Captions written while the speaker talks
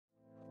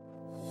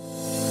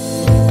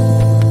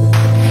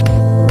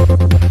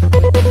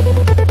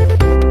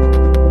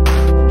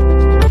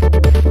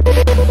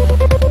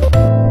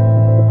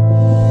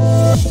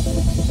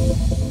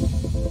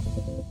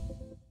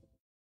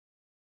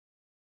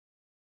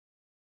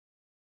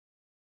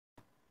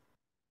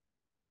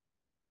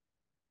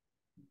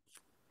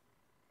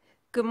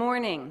Good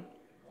morning.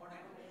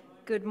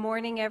 Good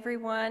morning,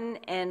 everyone,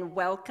 and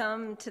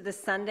welcome to the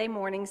Sunday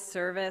morning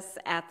service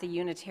at the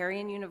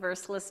Unitarian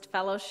Universalist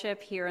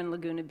Fellowship here in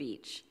Laguna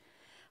Beach.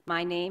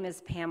 My name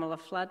is Pamela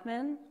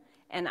Floodman,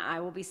 and I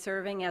will be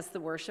serving as the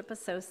worship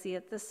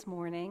associate this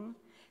morning.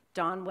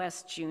 Don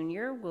West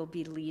Jr. will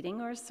be leading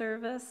our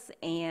service,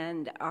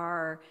 and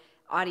our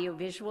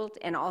audiovisual,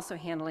 and also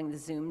handling the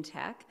Zoom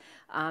tech.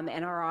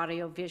 And our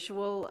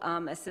audiovisual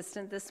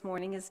assistant this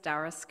morning is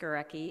Dara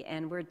Skorecki,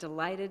 and we're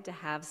delighted to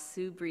have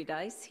Sue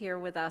Breedice here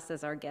with us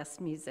as our guest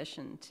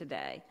musician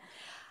today.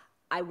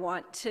 I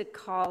want to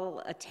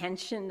call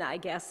attention, I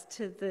guess,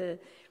 to the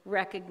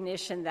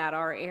recognition that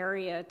our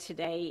area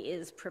today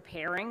is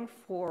preparing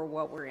for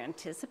what we're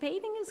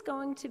anticipating is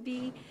going to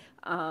be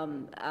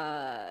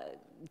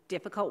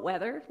difficult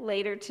weather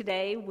later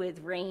today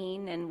with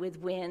rain and with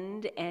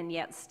wind, and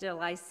yet still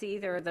I see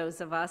there are those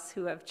of us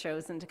who have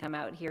chosen to come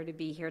out here to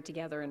be here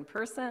together in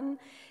person.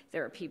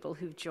 There are people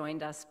who've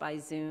joined us by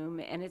Zoom,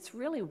 and it's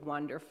really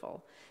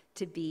wonderful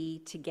to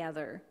be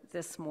together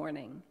this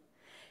morning.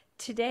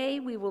 Today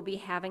we will be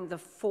having the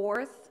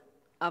fourth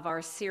of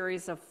our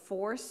series of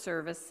 4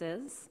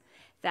 services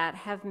that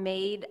have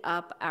made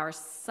up our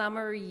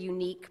Summer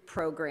Unique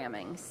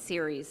Programming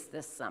series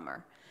this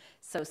summer.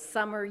 So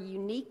Summer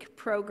Unique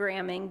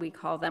Programming, we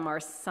call them our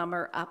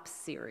Summer Up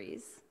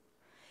series.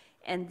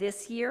 And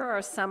this year,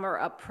 our Summer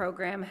Up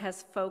program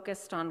has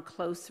focused on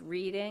close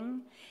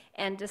reading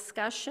and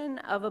discussion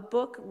of a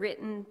book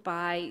written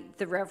by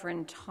the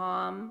Reverend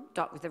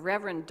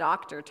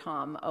Dr.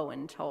 Tom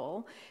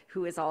Owen-Towle,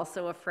 who is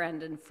also a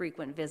friend and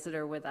frequent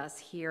visitor with us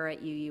here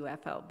at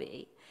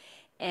UUFLB.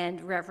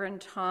 And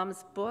Reverend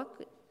Tom's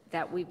book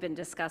that we've been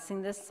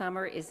discussing this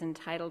summer is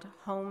entitled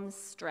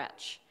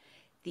Homestretch,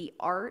 The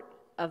Art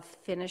of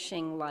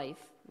Finishing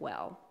Life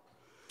Well.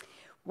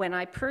 When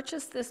I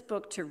purchased this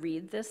book to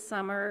read this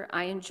summer,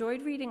 I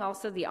enjoyed reading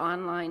also the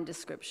online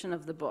description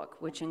of the book,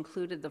 which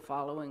included the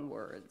following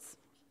words.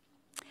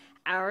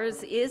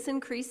 Ours is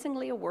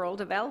increasingly a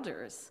world of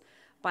elders.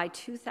 By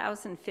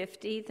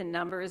 2050, the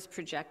number is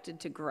projected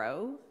to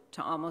grow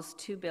to almost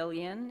 2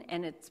 billion,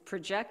 and it's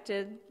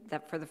projected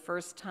that for the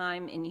first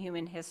time in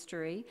human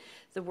history,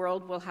 the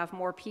world will have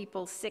more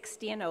people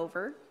 60 and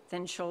over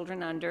than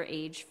children under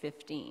age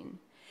 15.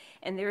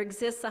 And there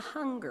exists a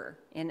hunger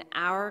in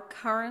our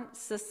current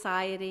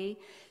society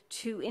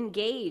to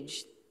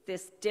engage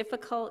this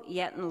difficult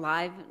yet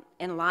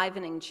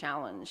enlivening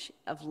challenge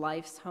of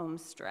life's home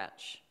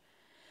stretch.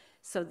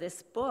 So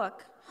this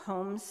book,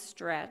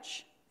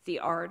 Homestretch, The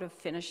Art of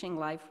Finishing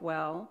Life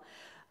Well,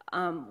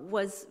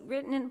 was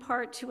written in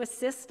part to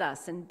assist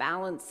us in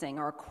balancing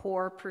our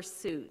core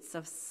pursuits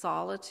of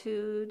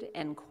solitude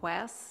and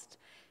quest,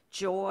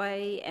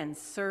 joy and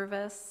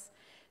service,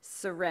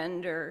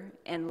 surrender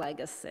and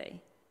legacy.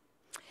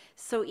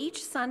 So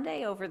each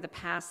Sunday over the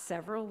past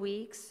several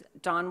weeks,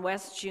 Don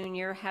West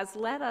Jr. has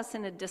led us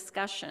in a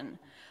discussion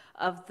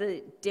of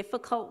the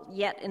difficult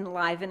yet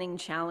enlivening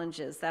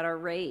challenges that are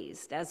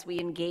raised as we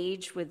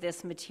engage with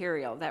this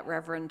material that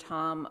Reverend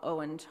Tom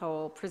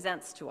Owen-Towle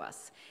presents to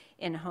us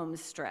in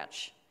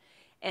Homestretch.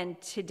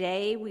 And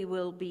today we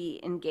will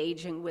be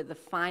engaging with the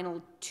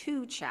final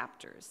 2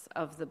 chapters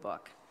of the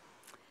book.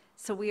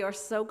 So we are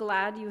so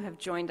glad you have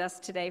joined us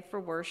today for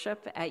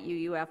worship at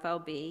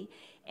UUFLB,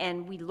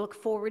 and we look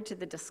forward to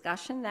the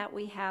discussion that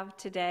we have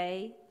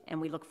today, and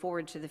we look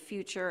forward to the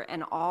future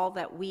and all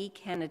that we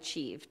can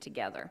achieve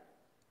together.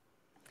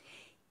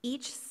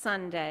 Each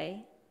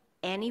Sunday,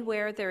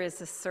 anywhere there is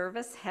a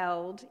service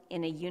held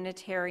in a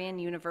Unitarian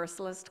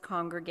Universalist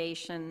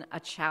congregation, a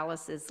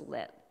chalice is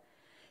lit.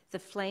 The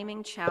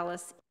flaming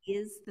chalice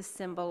is the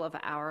symbol of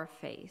our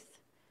faith.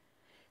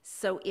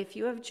 So if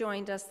you have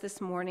joined us this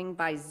morning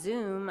by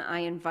Zoom, I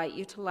invite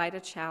you to light a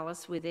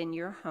chalice within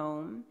your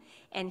home.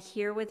 And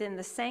here within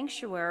the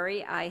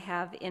sanctuary, I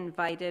have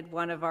invited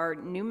one of our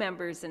new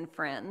members and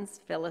friends,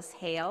 Phyllis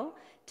Hale,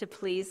 to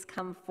please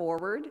come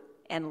forward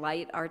and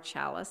light our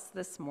chalice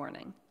this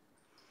morning.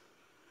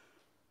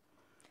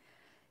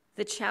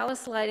 The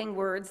chalice lighting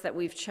words that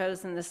we've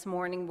chosen this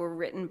morning were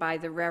written by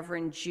the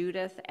Reverend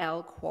Judith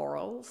L.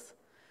 Quarles,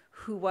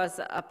 who was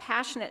a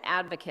passionate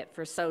advocate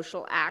for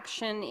social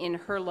action in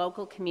her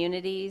local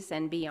communities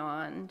and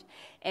beyond,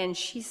 and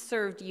she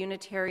served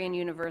Unitarian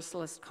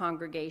Universalist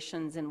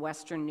congregations in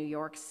Western New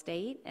York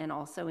State and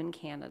also in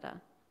Canada.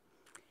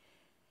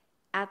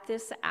 At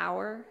this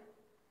hour,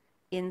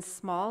 in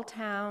small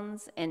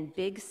towns and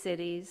big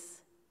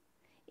cities,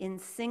 in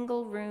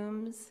single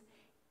rooms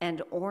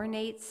and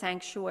ornate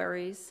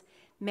sanctuaries,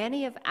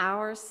 many of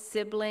our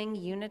sibling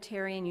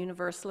Unitarian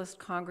Universalist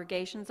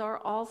congregations are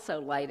also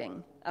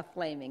lighting a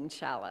flaming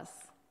chalice.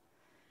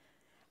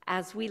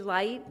 As we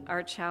light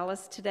our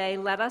chalice today,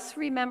 let us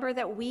remember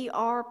that we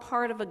are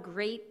part of a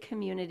great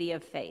community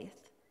of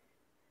faith.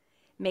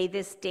 May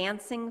this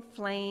dancing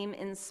flame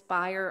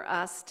inspire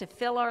us to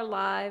fill our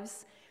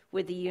lives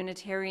with the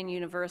Unitarian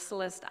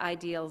Universalist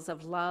ideals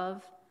of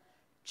love,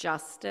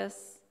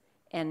 justice,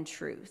 and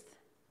truth.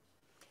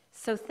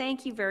 So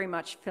thank you very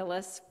much,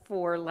 Phyllis,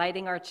 for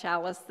lighting our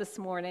chalice this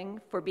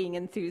morning, for being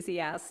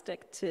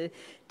enthusiastic to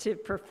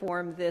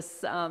perform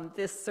this,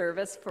 this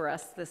service for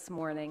us this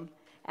morning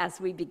as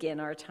we begin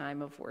our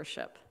time of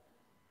worship.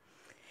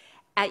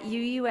 At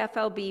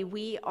UUFLB,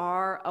 we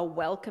are a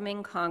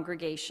welcoming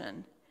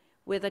congregation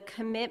with a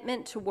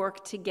commitment to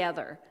work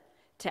together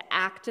to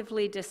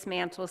actively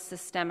dismantle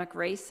systemic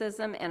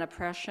racism and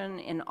oppression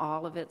in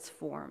all of its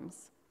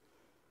forms.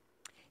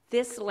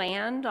 This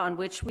land on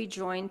which we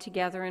join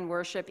together in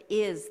worship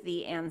is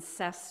the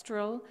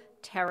ancestral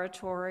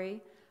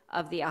territory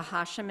of the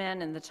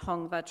Ahashimen and the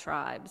Tongva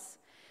tribes.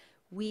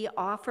 We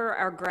offer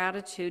our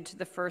gratitude to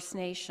the First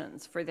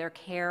Nations for their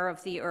care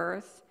of the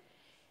earth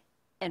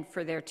and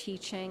for their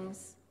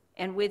teachings,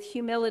 and with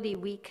humility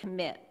we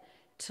commit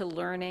to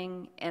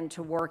learning and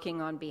to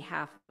working on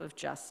behalf of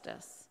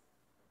justice.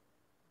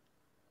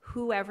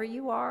 Whoever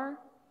you are,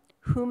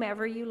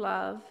 whomever you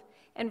love,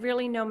 and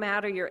really no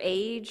matter your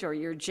age or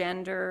your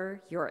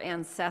gender, your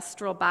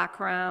ancestral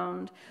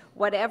background,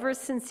 whatever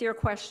sincere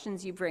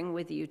questions you bring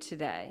with you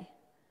today,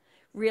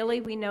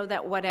 really we know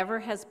that whatever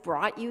has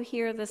brought you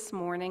here this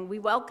morning, we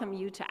welcome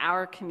you to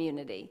our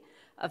community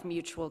of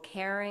mutual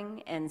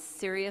caring and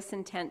serious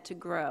intent to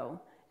grow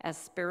as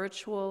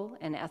spiritual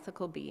and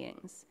ethical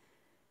beings.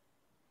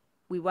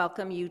 We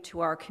welcome you to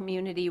our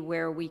community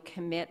where we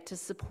commit to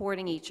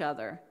supporting each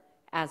other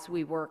as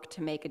we work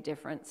to make a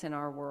difference in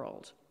our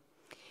world.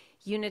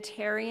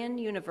 Unitarian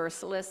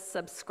Universalists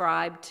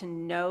subscribe to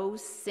no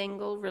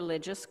single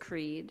religious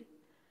creed,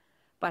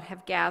 but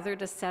have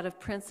gathered a set of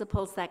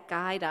principles that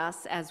guide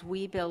us as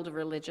we build a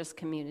religious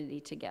community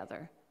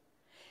together.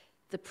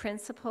 The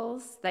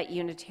principles that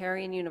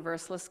Unitarian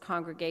Universalist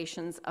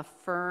congregations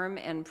affirm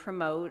and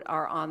promote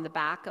are on the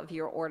back of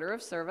your order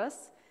of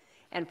service.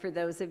 And for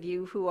those of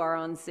you who are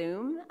on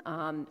Zoom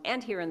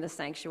and here in the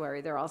sanctuary,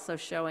 they're also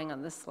showing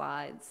on the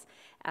slides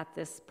at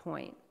this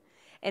point.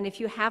 And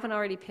if you haven't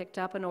already picked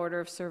up an order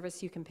of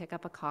service, you can pick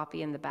up a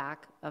copy in the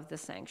back of the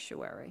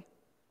sanctuary.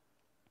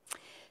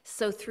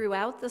 So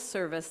throughout the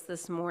service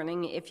this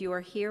morning, if you are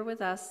here with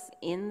us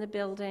in the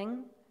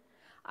building,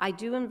 I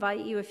do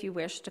invite you, if you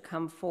wish, to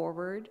come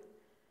forward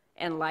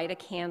and light a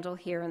candle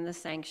here in the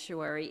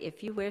sanctuary,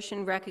 if you wish,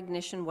 in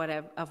recognition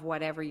of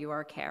whatever you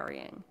are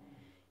carrying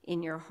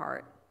in your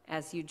heart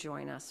as you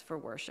join us for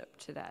worship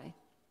today.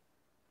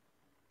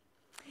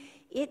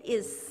 It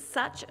is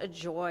such a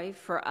joy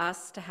for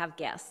us to have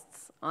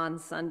guests on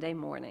Sunday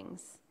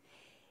mornings.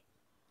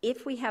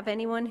 If we have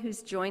anyone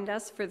who's joined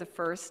us for the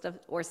first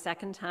or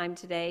second time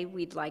today,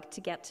 we'd like to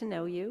get to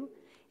know you.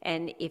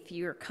 And if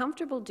you're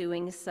comfortable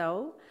doing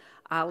so,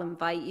 I'll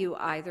invite you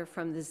either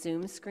from the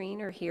Zoom screen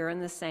or here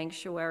in the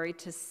sanctuary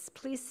to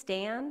please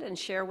stand and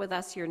share with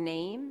us your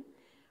name,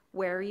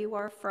 where you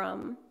are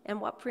from,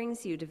 and what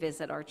brings you to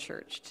visit our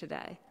church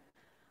today.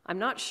 I'm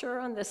not sure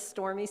on this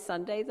stormy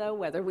Sunday, though,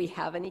 whether we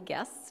have any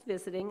guests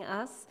visiting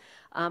us,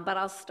 but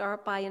I'll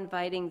start by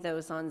inviting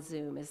those on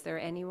Zoom. Is there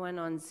anyone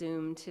on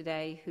Zoom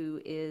today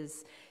who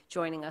is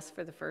joining us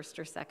for the first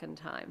or second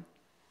time?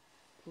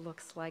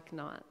 Looks like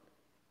not.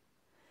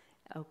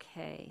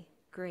 Okay,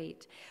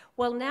 great.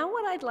 Well, now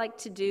what I'd like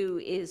to do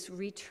is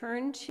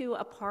return to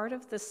a part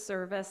of the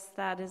service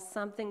that is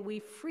something we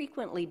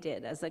frequently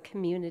did as a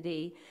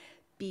community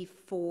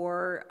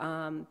before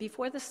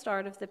the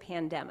start of the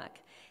pandemic.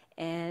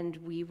 And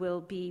we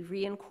will be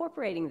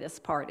reincorporating this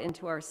part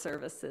into our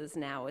services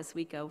now as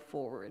we go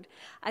forward.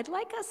 I'd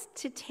like us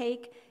to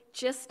take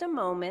just a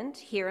moment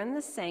here in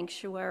the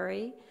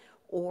sanctuary,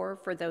 or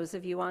for those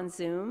of you on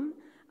Zoom,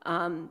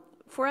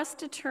 for us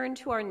to turn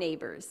to our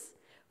neighbors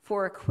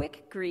for a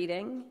quick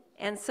greeting,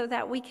 and so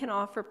that we can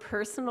offer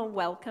personal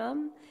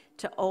welcome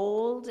to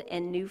old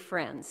and new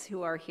friends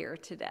who are here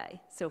today.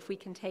 So if we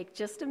can take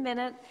just a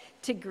minute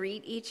to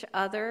greet each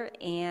other,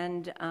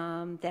 and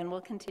then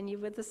we'll continue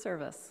with the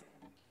service.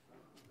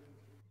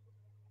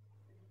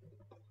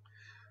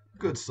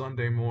 Good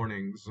Sunday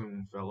morning,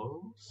 Zoom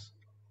fellows,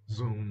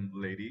 Zoom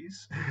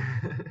ladies.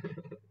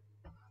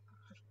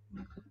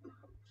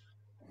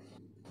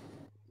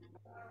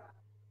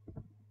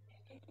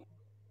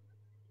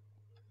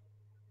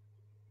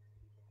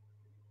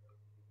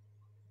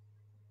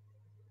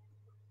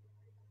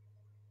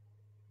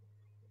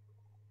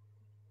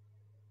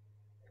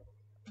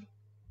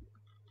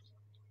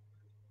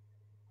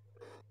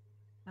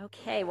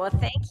 Okay, well,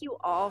 thank you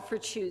all for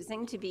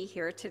choosing to be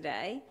here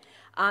today.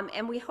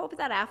 And we hope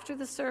that after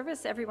the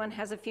service, everyone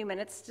has a few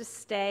minutes to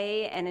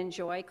stay and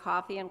enjoy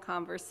coffee and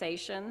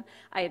conversation.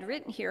 I had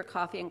written here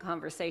coffee and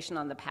conversation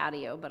on the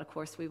patio, but of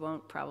course we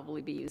won't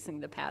probably be using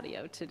the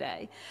patio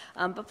today.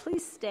 But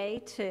please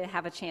stay to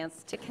have a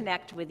chance to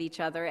connect with each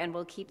other, and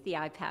we'll keep the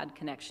iPad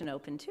connection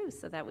open too,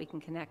 so that we can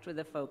connect with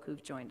the folk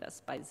who've joined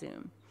us by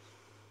Zoom.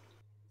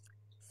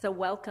 So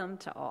welcome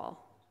to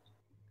all.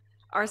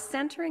 Our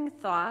centering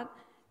thought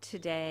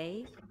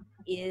today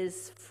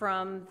is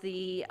from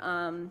the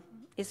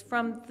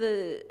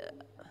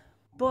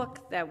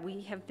book that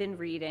we have been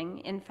reading.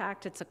 In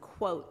fact, it's a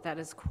quote that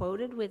is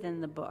quoted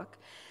within the book.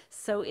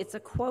 So it's a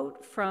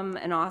quote from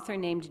an author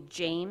named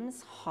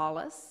James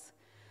Hollis,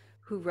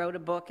 who wrote a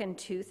book in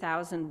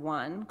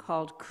 2001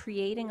 called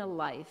Creating a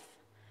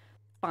Life,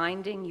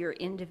 Finding Your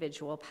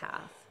Individual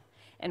Path.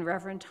 And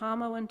Reverend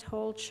Tom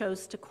Owen-Towle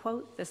chose to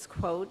quote this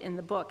quote in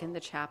the book, in the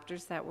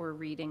chapters that we're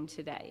reading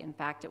today. In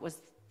fact, it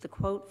was the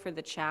quote for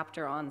the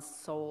chapter on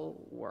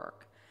soul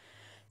work.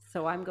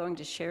 So I'm going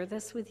to share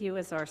this with you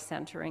as our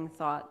centering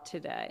thought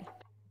today.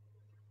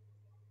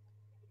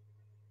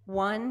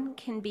 One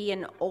can be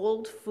an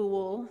old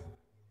fool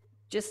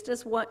just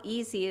as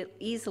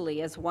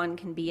easily as one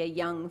can be a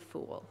young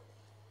fool.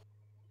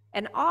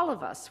 And all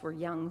of us were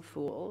young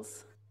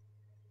fools.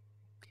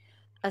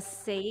 A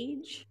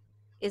sage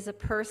is a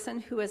person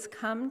who has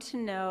come to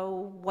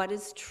know what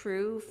is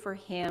true for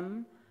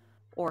him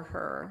or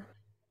her.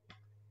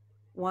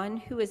 One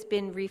who has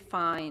been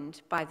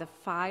refined by the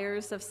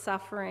fires of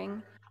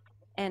suffering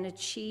and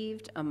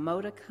achieved a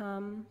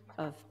modicum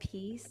of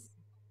peace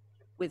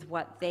with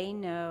what they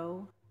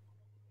know,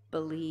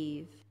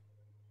 believe,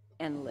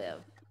 and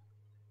live.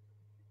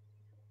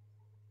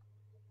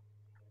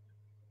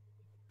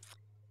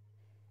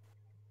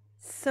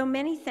 So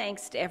many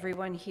thanks to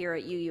everyone here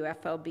at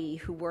UUFLB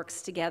who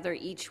works together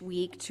each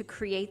week to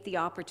create the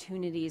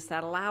opportunities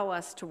that allow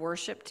us to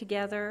worship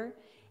together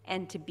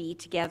and to be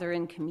together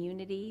in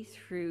community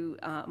through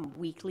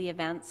weekly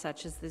events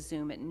such as the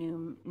Zoom at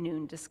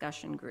noon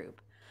discussion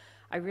group.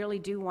 I really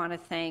do want to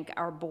thank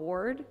our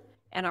board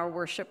and our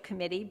worship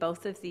committee.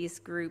 Both of these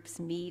groups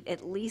meet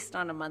at least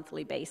on a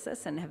monthly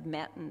basis and have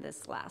met in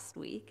this last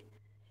week.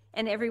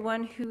 And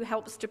everyone who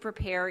helps to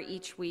prepare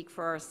each week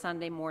for our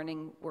Sunday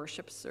morning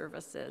worship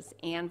services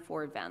and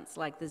for events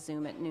like the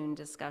Zoom at noon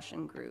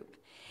discussion group.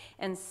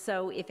 And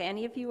so if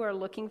any of you are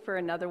looking for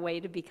another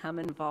way to become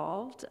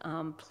involved,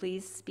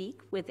 please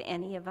speak with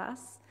any of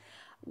us.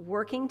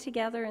 Working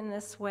together in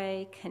this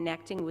way,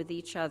 connecting with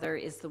each other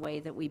is the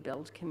way that we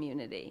build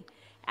community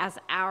as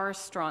our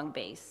strong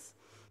base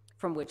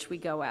from which we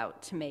go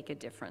out to make a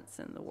difference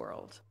in the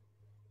world.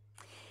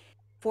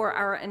 For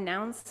our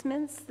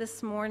announcements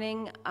this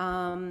morning,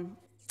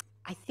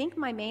 I think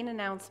my main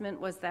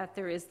announcement was that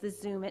there is the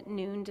Zoom at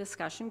noon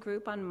discussion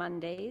group on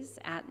Mondays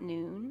at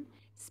noon.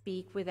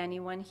 Speak with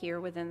anyone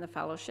here within the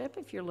fellowship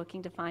if you're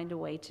looking to find a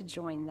way to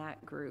join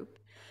that group.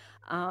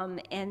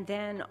 And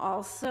then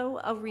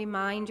also a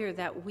reminder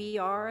that we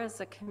are,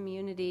 as a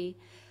community,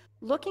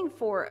 looking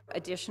for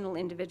additional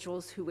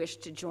individuals who wish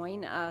to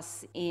join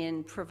us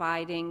in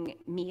providing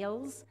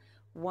meals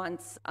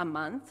once a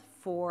month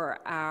for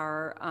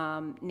our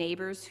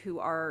neighbors who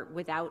are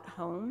without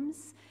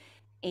homes.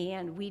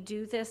 And we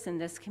do this in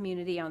this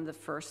community on the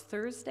first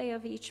Thursday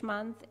of each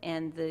month,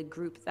 and the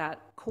group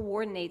that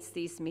coordinates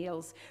these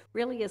meals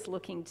really is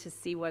looking to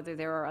see whether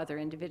there are other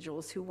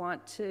individuals who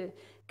want to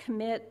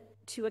commit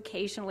to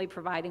occasionally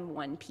providing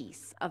one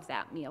piece of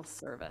that meal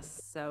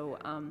service. So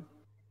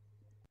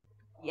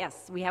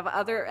yes, we have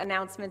other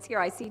announcements here.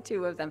 I see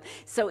two of them.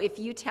 So if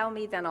you tell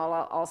me, then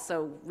I'll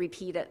also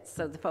repeat it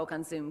so the folk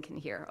on Zoom can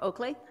hear.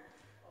 Oakley?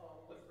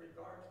 With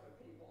regard to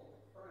people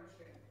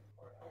furnishing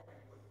or helping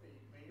with the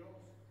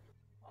meals,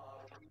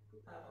 we do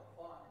have a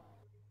fund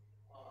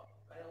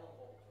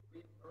available to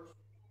reimburse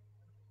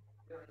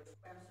their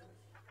expenses.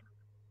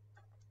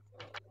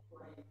 So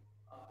everybody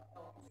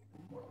helps.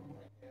 The important thing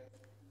is that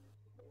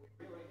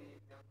we really need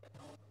them to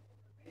help with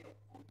the meals.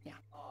 Yeah.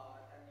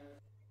 And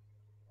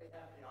they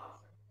have the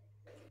option.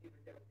 They can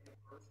either get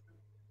reimbursement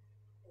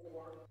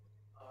or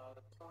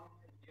some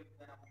can give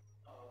them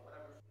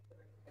whatever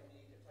certificate they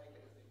need to take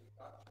it as a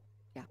deduction.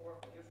 Yeah. Or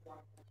if they just want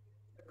to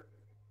consider it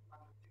as a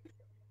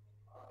contribution,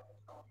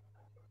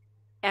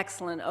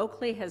 Excellent.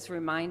 Oakley has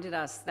reminded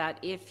us that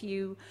if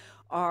you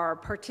are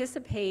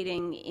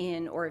participating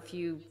in, or if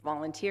you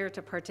volunteer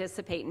to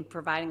participate in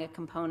providing a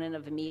component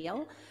of a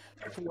meal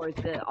for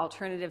the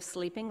alternative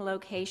sleeping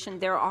location,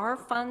 there are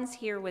funds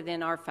here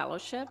within our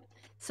fellowship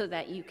so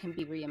that you can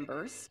be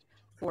reimbursed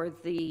for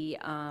the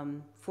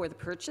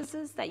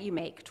purchases that you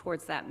make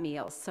towards that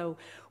meal. So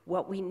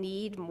what we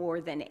need more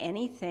than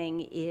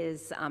anything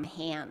is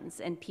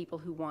hands and people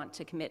who want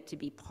to commit to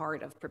be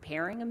part of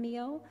preparing a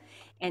meal.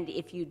 And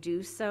if you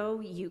do so,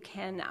 you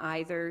can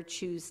either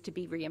choose to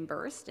be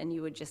reimbursed, and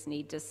you would just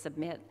need to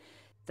submit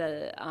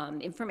the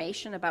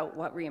information about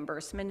what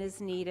reimbursement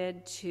is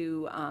needed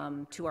to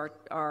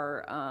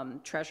our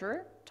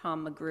treasurer,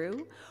 Tom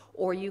McGrew,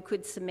 or you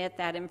could submit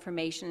that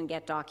information and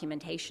get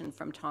documentation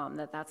from Tom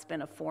that that's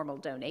been a formal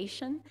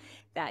donation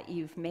that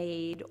you've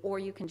made, or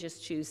you can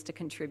just choose to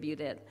contribute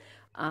it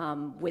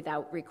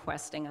without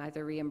requesting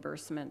either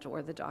reimbursement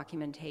or the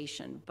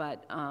documentation.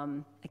 But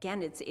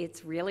again,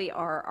 it's really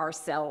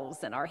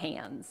ourselves and our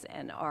hands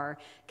and our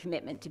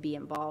commitment to be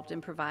involved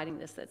in providing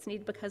this that's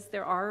needed, because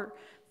there are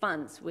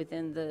funds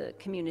within the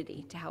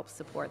community to help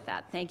support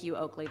that. Thank you,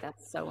 Oakley.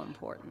 That's so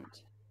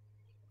important.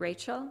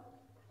 Rachel?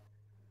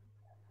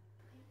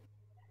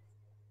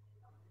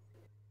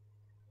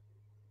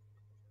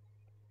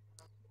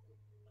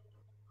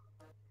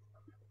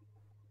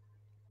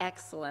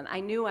 Excellent.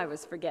 I knew I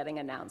was forgetting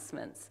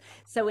announcements.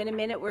 So in a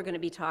minute, we're going to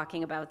be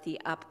talking about the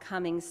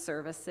upcoming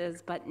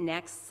services, but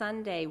next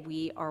Sunday,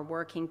 we are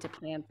working to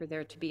plan for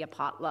there to be a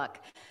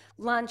potluck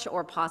lunch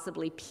or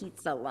possibly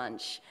pizza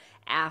lunch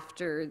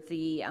after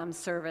the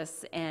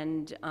service,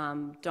 and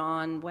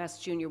Don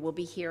West Jr. will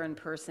be here in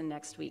person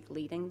next week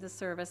leading the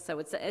service. So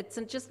it's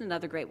just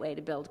another great way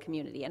to build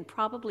community, and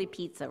probably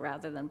pizza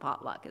rather than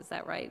potluck. Is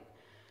that right?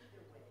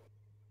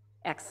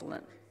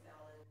 Excellent.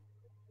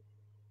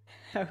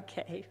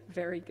 Okay,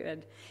 very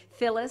good.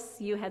 Phyllis,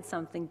 you had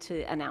something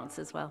to announce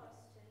as well.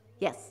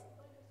 Yes.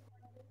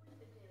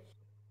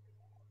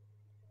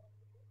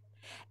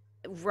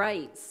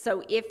 Right.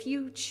 So if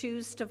you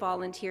choose to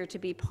volunteer to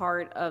be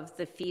part of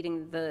the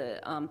feeding the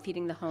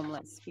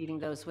homeless, feeding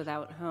those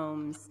without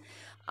homes,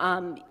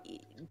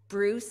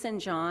 Bruce and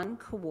John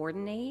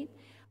coordinate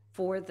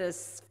for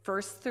this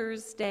first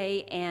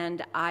Thursday,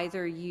 and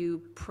either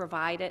you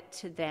provide it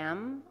to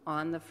them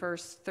on the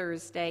first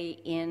Thursday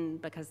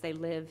because they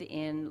live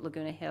in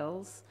Laguna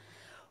Hills,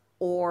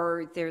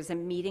 or there's a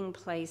meeting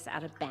place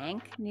at a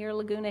bank near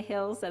Laguna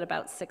Hills at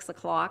about 6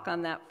 o'clock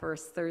on that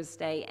first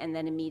Thursday, and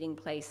then a meeting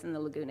place in the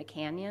Laguna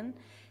Canyon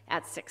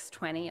at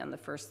 6:20 on the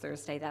first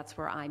Thursday. That's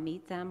where I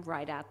meet them,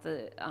 right at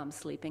the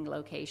sleeping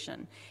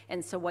location.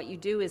 And so what you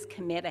do is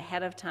commit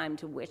ahead of time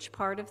to which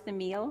part of the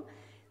meal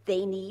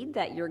they need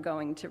that you're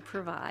going to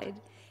provide,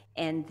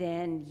 and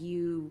then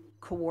you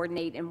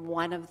coordinate in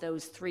one of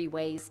those three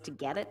ways to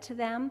get it to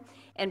them.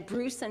 And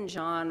Bruce and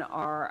John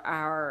are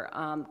our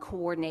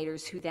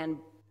coordinators who then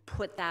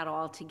put that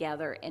all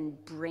together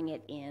and bring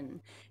it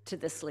in to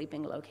the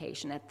sleeping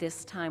location. At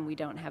this time, we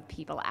don't have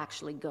people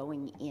actually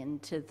going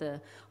into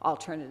the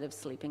alternative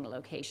sleeping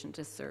location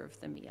to serve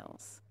the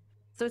meals.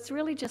 So it's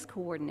really just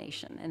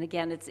coordination. And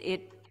again,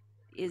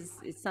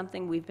 it's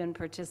something we've been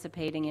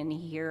participating in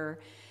here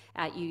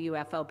at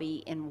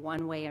UUFLB in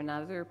one way or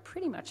another,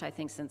 pretty much, I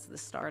think, since the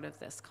start of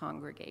this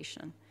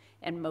congregation,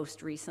 and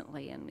most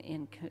recently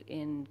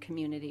in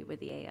community with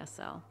the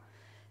ASL.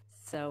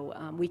 So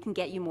we can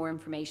get you more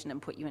information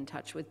and put you in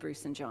touch with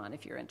Bruce and John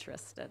if you're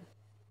interested.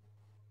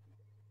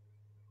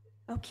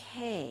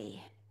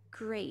 Okay,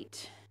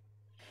 great.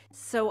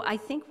 So I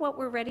think what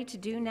we're ready to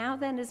do now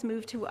then is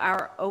move to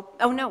our,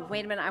 oh no,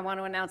 wait a minute, I want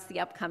to announce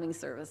the upcoming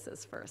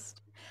services first.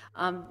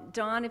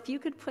 Dawn, if you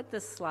could put the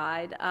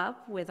slide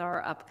up with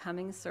our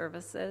upcoming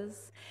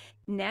services.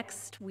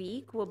 Next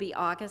week will be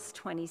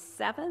August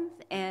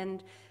 27th,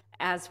 and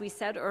as we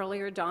said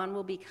earlier, Dawn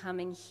will be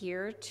coming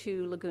here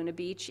to Laguna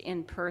Beach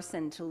in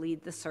person to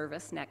lead the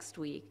service next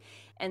week.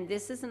 And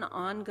this is an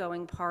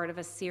ongoing part of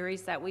a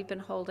series that we've been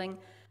holding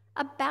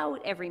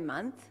about every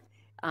month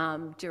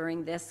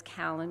during this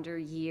calendar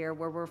year,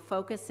 where we're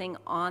focusing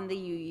on the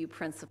UU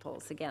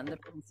principles. Again, the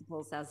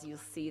principles as you'll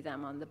see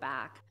them on the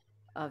back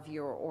of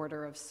your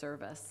order of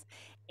service.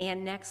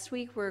 And next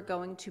week, we're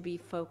going to be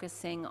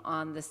focusing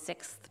on the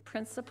sixth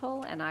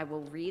principle, and I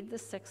will read the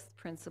sixth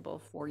principle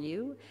for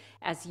you.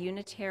 As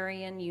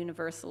Unitarian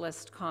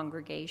Universalist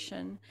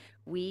congregation,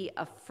 we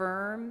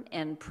affirm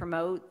and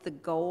promote the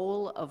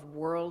goal of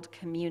world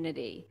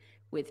community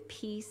with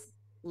peace,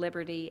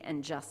 liberty,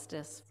 and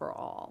justice for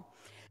all.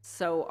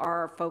 So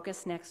our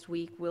focus next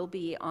week will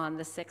be on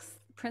the sixth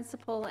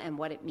principle and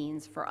what it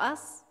means for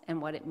us and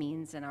what it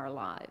means in our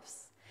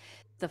lives.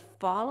 The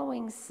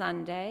following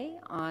Sunday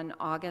on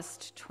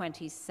August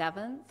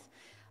 27th,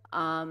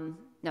 no,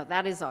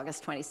 that is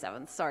August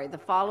 27th, sorry. The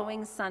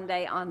following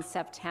Sunday on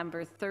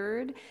September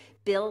 3rd,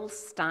 Bill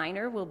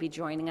Steiner will be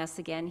joining us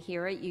again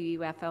here at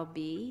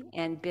UUFLB,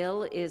 and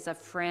Bill is a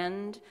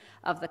friend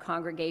of the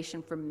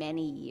congregation for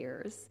many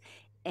years,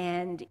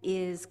 and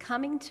is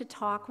coming to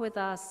talk with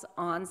us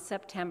on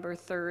September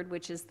 3rd,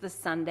 which is the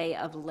Sunday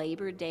of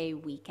Labor Day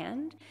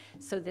weekend.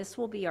 So this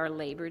will be our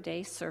Labor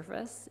Day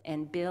service,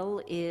 and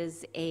Bill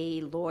is a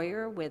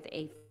lawyer with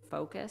a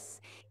focus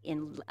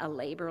in a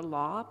labor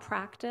law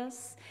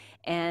practice,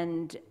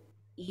 and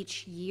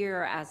each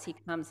year as he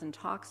comes and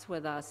talks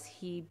with us,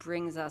 he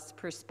brings us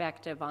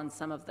perspective on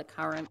some of the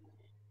current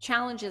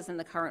challenges in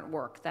the current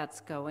work that's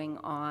going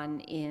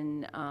on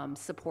in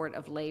support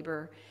of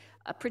labor,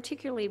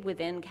 particularly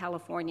within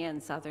California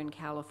and Southern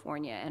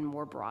California, and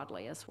more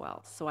broadly as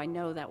well. So I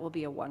know that will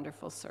be a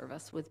wonderful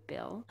service with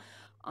Bill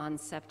on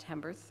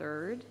September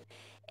 3rd.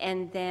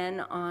 And then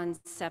on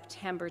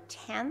September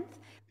 10th,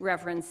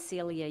 Reverend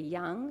Celia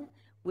Young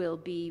will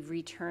be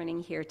returning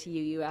here to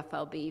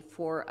UUFLB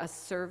for a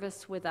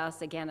service with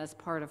us, again, as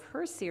part of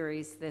her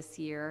series this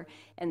year.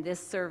 And this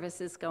service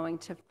is going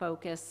to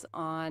focus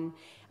on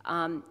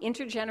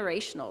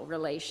intergenerational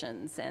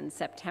relations, and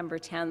September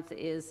 10th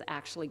is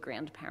actually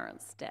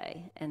Grandparents'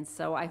 Day. And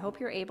so I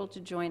hope you're able to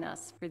join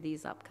us for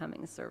these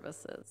upcoming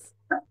services.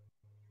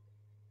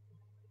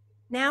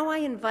 Now I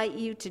invite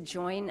you to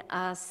join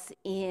us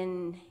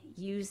in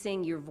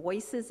using your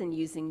voices and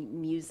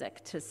using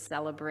music to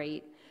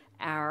celebrate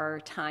our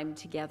time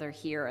together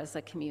here as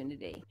a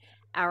community.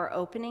 Our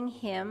opening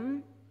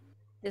hymn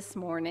this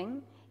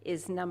morning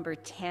is number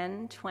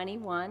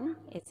 1021.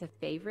 It's a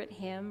favorite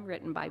hymn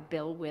written by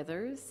Bill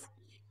Withers,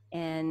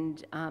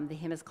 And the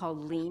hymn is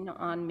called Lean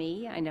on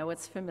Me. I know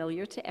it's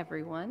familiar to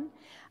everyone.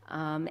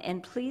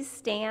 And please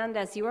stand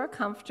as you are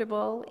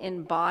comfortable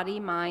in body,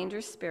 mind,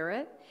 or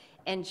spirit,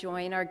 and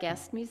join our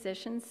guest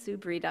musician, Sue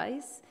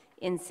Breedice,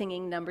 in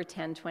singing number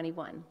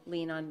 1021,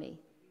 Lean on Me.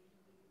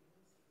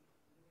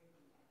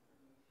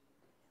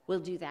 We'll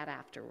do that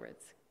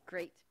afterwards.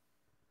 Great.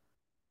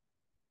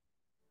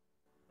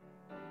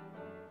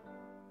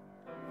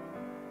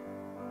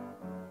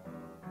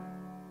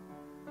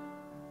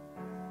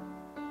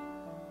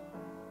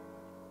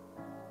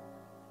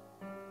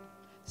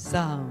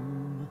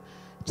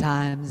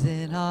 Sometimes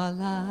in our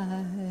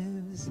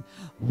lives,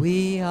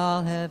 we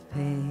all have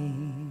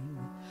pain,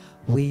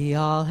 we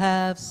all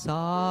have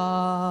sorrow,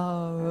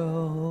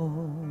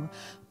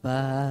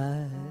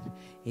 but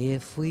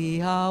if we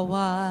are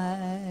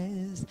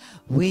wise,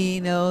 we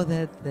know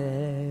that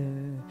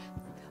there's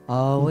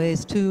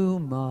always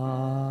tomorrow.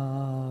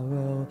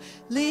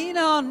 Lean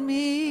on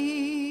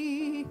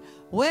me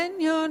when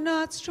you're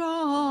not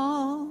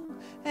strong,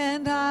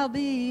 and I'll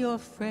be your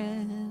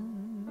friend.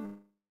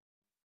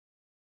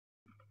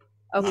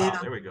 Okay,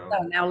 There we go.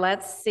 so now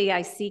let's see.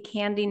 I see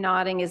Candy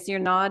nodding. Is your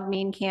nod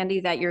mean, Candy,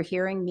 that you're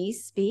hearing me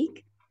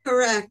speak?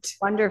 Correct.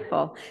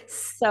 Wonderful.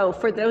 So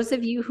for those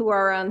of you who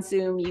are on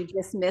Zoom, you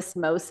just missed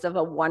most of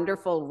a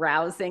wonderful,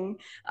 rousing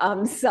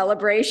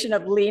celebration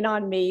of Lean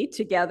on Me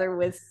together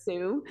with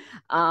Sue.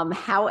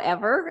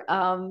 However,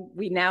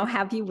 we now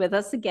have you with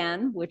us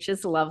again, which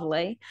is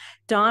lovely.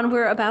 Dawn,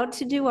 we're about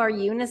to do our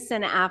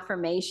unison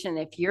affirmation.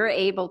 If you're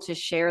able to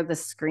share the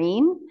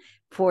screen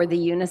for the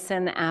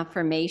unison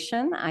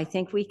affirmation, I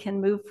think we can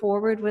move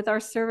forward with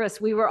our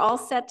service. We were all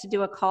set to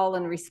do a call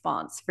and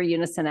response for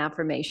unison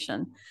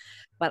affirmation.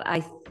 But I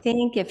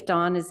think if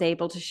Dawn is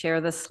able to share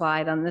the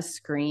slide on the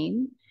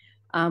screen,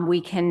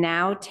 we can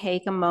now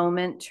take a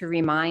moment to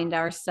remind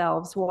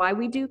ourselves why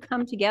we do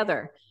come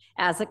together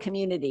as a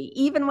community,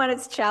 even when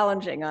it's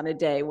challenging on a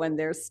day when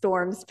there's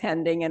storms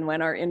pending and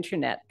when our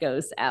internet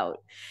goes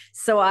out.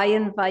 So I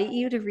invite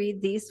you to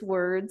read these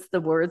words,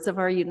 the words of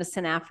our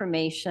unison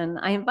affirmation.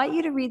 I invite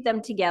you to read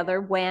them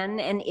together when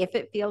and if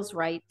it feels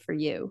right for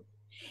you.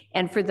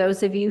 And for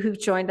those of you who've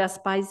joined us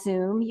by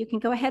Zoom, you can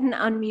go ahead and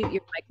unmute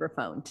your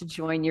microphone to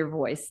join your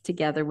voice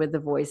together with the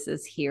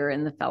voices here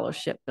in the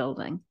fellowship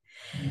building.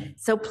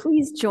 So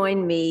please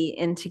join me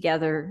in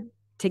together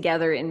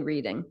in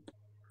reading.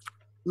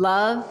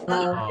 Love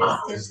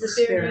is the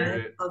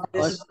spirit of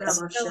this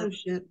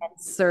fellowship.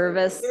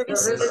 Service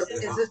Service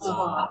is its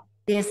law.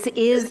 This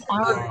is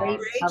our our great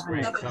great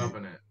covenant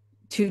covenant.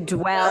 to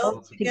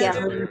dwell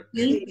together in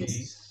peace,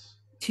 Peace,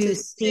 to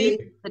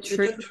seek the the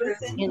truth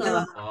truth in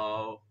love,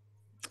 love,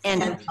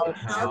 and and to to help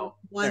help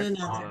one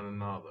another. one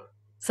another.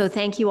 So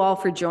thank you all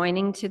for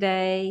joining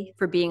today,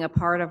 for being a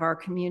part of our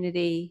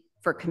community,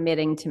 for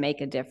committing to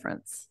make a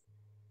difference.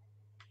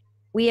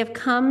 We have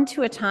come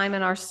to a time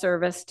in our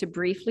service to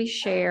briefly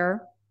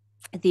share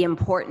the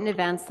important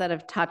events that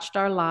have touched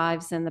our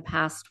lives in the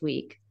past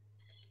week.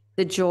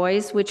 The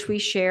joys which we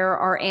share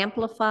are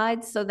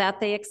amplified so that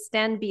they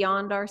extend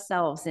beyond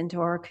ourselves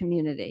into our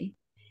community.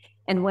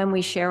 And when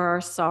we share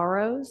our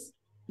sorrows,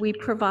 we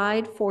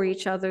provide for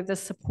each other the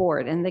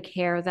support and the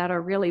care that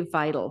are really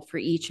vital for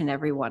each and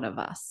every one of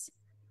us.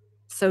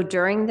 So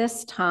during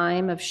this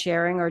time of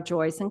sharing our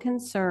joys and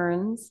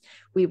concerns,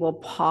 we will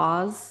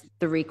pause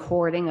the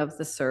recording of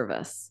the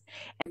service.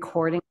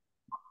 Recording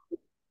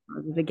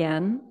it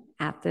again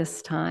at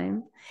this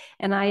time.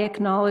 And I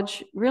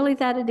acknowledge really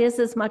that it is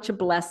as much a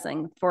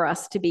blessing for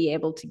us to be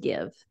able to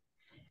give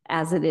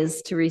as it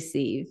is to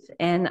receive.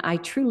 And I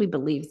truly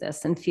believe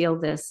this and feel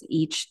this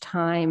each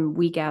time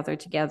we gather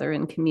together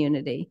in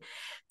community,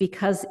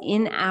 because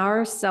in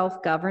our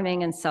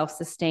self-governing and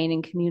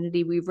self-sustaining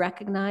community, we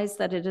recognize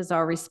that it is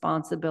our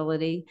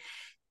responsibility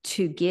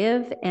to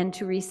give and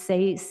to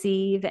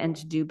receive and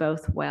to do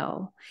both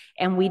well.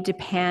 And we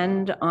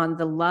depend on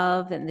the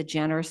love and the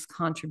generous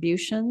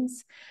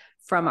contributions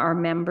from our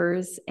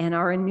members and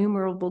our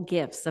innumerable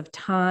gifts of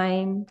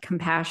time,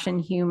 compassion,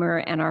 humor,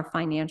 and our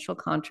financial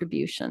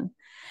contribution.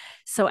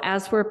 So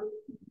as we're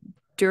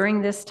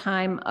during this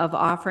time of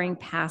offering,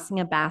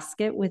 passing a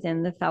basket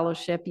within the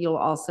fellowship, you'll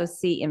also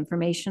see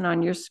information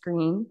on your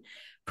screen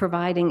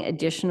providing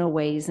additional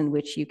ways in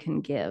which you can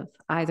give,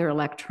 either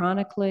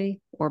electronically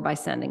or by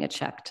sending a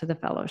check to the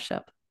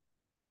fellowship.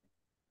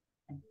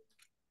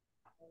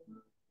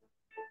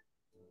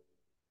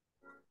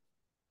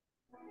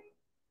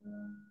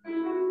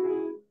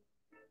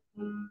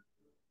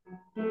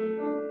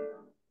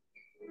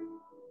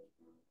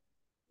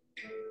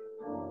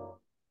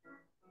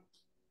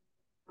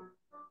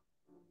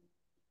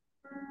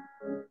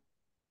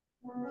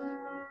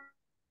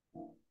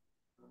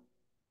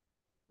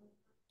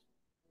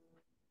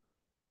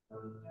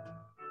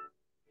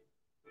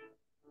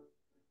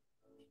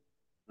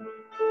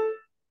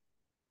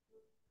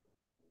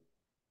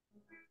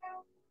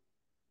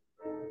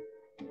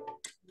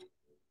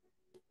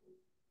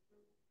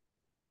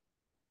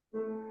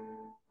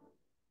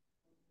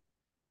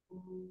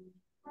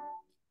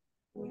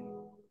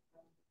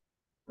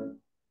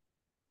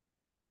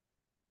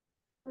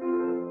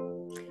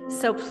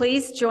 So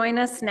please join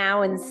us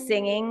now in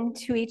singing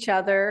to each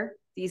other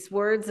these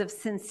words of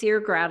sincere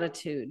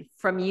gratitude.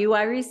 From you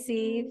I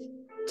receive,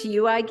 to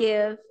you I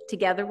give,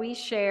 together we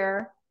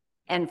share,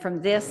 and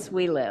from this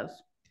we live.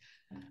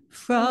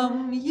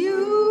 From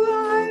you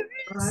I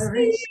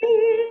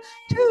receive,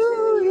 to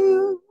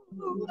you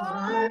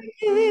I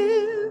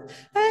give,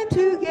 and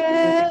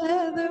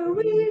together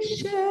we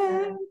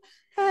share,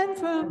 and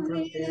from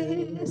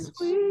this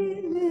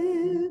we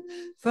live.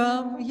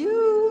 From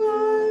you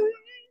I receive,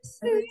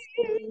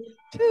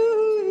 to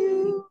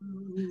you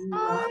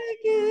I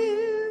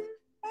give,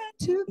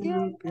 and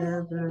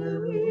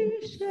together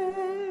we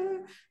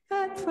share,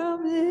 and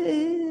from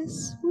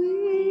this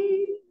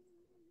we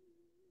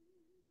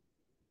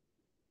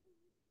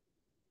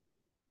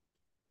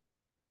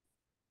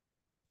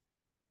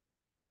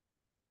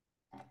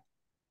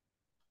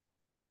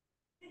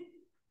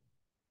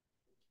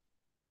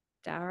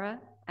Dara,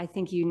 I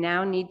think you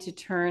now need to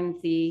turn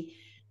the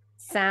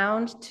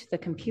sound to the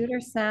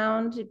computer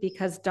sound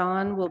because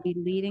Dawn will be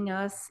leading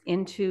us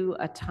into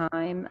a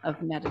time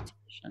of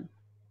meditation.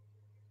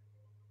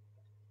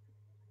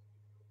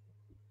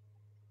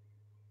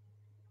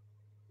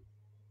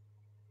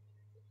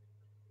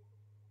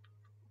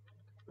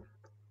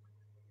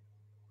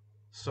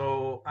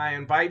 So I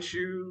invite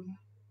you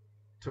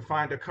to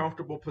find a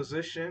comfortable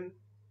position.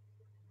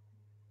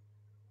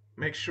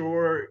 Make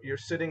sure you're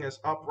sitting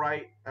as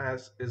upright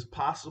as is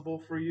possible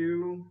for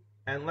you.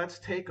 And let's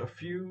take a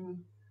few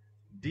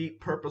deep,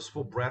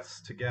 purposeful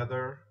breaths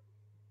together.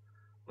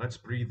 Let's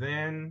breathe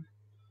in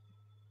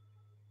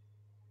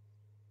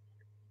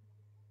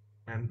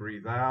and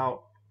breathe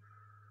out.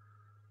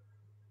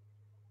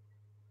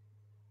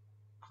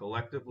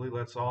 Collectively,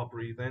 let's all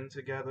breathe in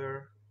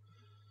together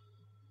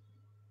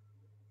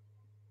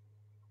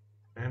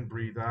and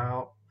breathe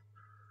out.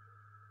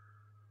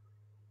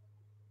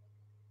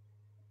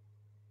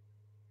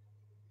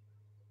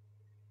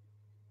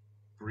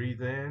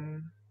 Breathe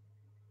in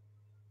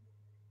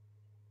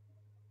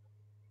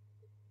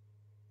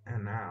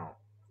and out.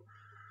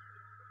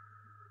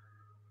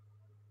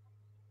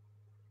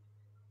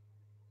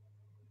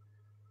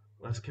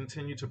 Let's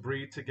continue to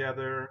breathe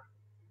together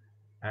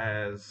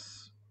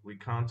as we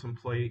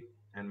contemplate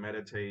and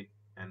meditate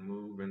and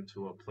move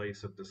into a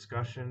place of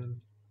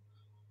discussion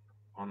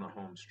on the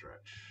home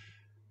stretch.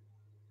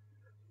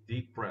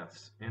 Deep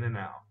breaths in and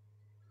out.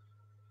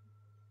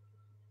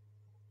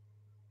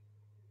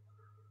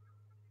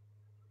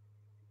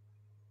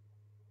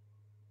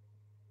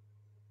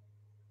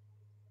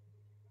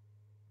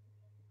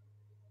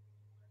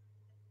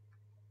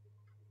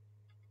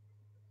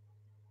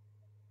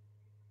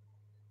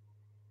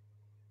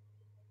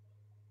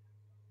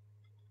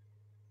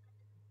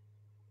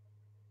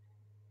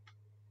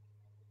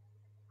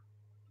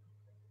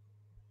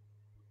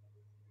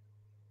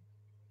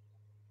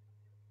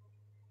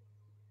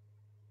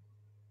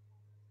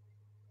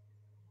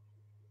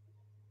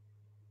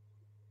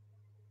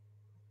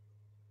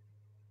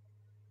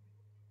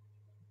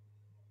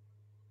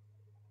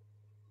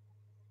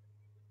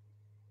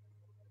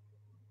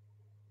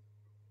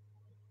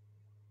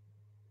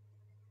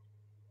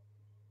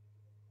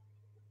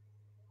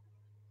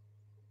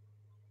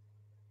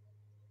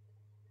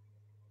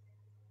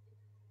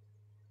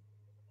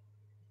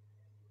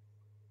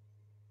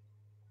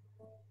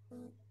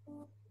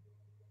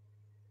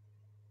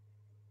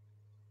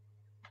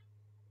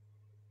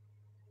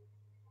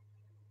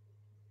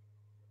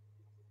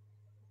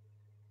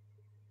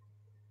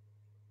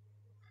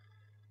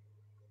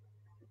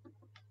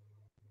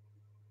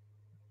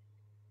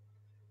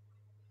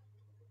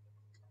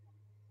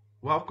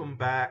 Welcome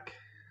back.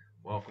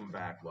 Welcome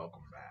back.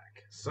 Welcome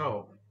back.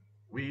 So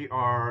we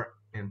are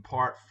in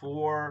part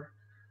 4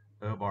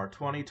 of our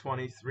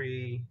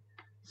 2023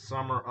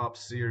 Summer Up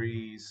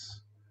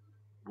series.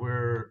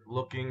 We're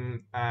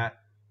looking at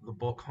the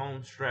book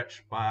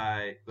Homestretch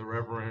by the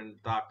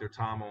Reverend Dr.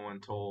 Tom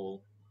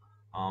Owen-Towle.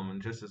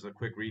 And just as a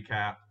quick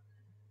recap,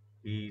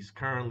 he's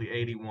currently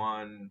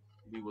 81.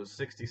 He was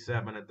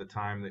 67 at the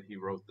time that he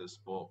wrote this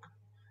book.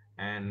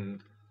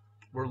 And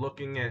we're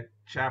looking at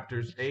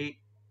chapters 8,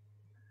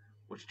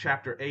 which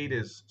chapter 8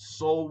 is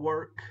Soul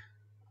Work,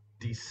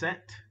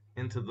 Descent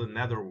into the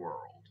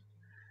Netherworld.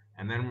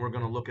 And then we're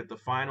going to look at the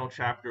final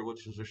chapter,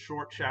 which is a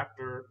short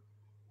chapter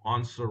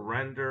on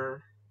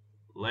surrender,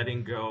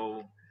 letting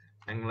go,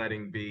 and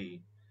letting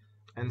be.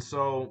 And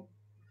so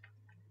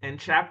in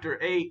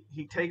chapter 8,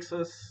 he takes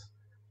us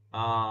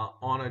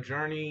on a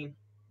journey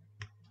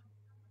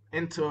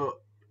into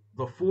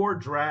the 4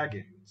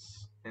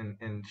 dragons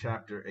in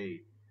chapter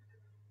 8.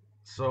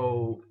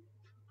 So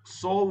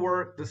soul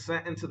work,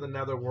 descent into the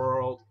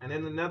netherworld, and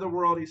in the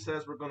netherworld he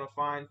says we're going to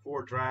find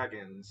 4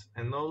 dragons,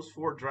 and those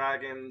 4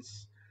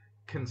 dragons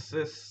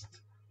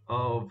consist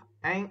of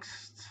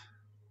angst,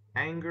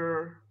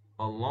 anger,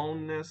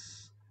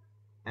 aloneness,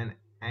 and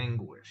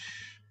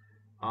anguish.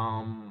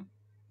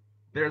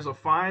 There's a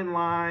fine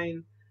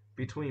line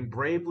between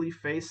bravely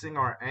facing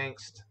our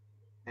angst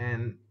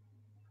and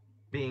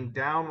being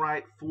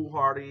downright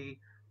foolhardy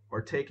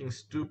or taking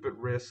stupid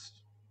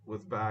risks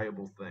with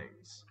valuable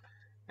things.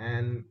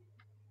 And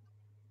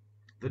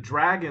the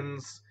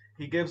dragons,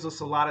 he gives us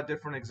a lot of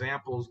different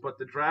examples, but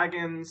the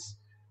dragons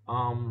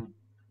um,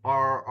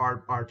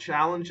 are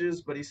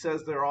challenges, but he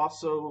says they're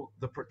also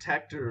the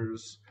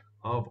protectors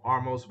of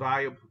our most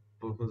valuable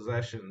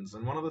possessions.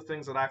 And one of the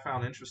things that I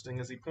found interesting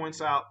is he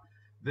points out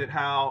that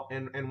how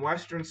in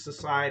Western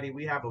society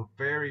we have a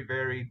very,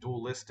 very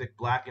dualistic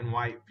black and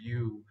white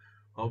view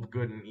of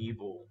good and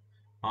evil.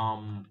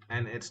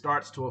 And it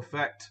starts to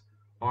affect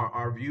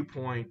our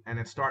viewpoint, and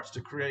it starts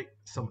to create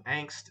some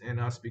angst in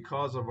us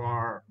because of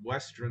our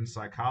Western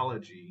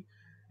psychology.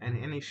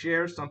 And he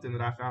shares something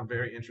that I found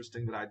very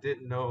interesting that I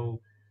didn't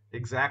know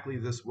exactly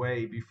this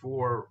way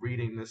before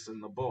reading this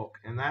in the book.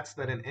 And that's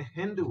that in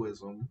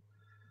Hinduism,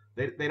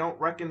 they don't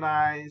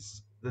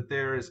recognize that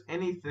there is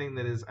anything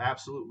that is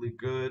absolutely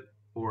good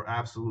or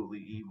absolutely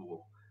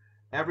evil.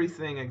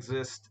 Everything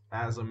exists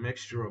as a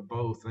mixture of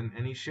both.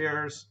 And he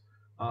shares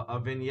a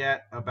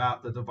vignette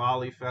about the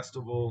Diwali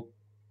festival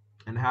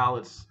and how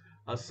it's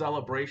a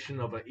celebration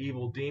of an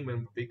evil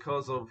demon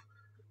because of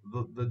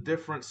the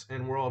difference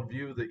in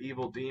worldview. The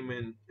evil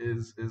demon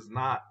is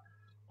not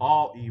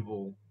all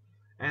evil.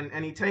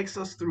 And he takes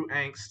us through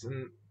angst,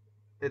 and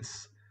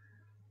it's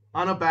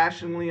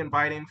unabashedly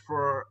inviting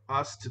for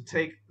us to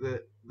take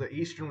the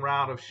Eastern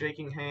route of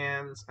shaking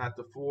hands at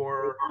the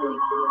four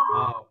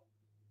uh,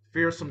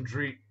 fearsome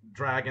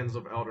dragons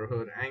of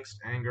elderhood: angst,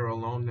 anger,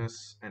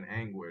 aloneness, and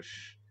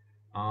anguish.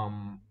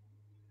 Um,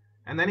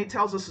 and then he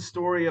tells us a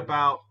story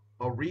about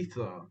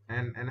Aretha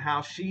and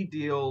how she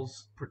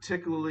deals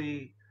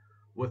particularly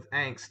with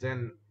angst.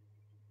 And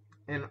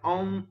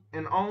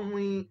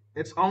only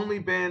it's only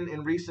been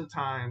in recent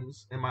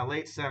times, in my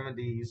late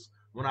 70s,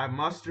 when I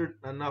mustered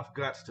enough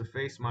guts to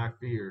face my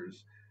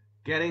fears,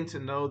 getting to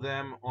know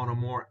them on a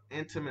more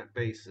intimate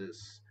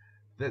basis,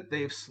 that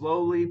they've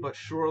slowly but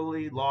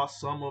surely lost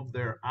some of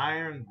their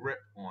iron grip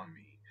on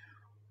me.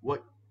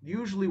 What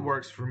usually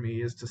works for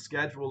me is to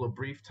schedule a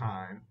brief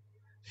time.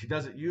 She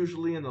does it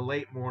usually in the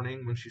late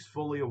morning when she's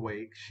fully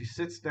awake. She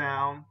sits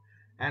down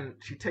and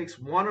she takes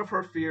one of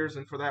her fears,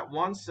 and for that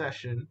one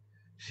session,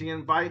 she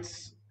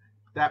invites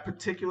that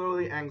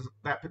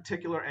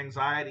particular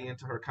anxiety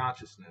into her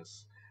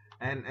consciousness.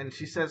 And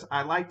she says,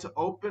 I like to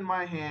open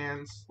my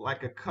hands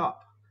like a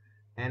cup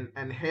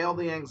and hail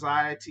the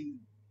anxiety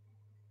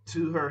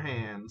to her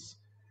hands,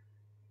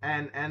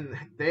 and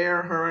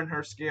there her and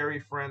her scary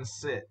friends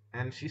sit.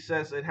 And she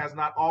says it has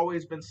not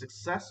always been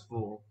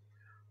successful,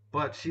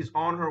 but she's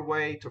on her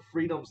way to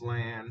freedom's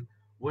land,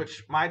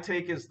 which my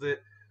take is that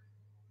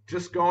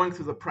just going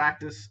through the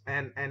practice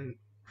and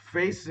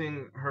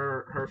facing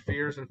her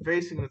fears and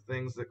facing the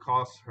things that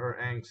cause her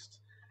angst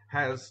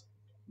has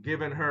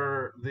given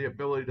her the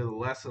ability to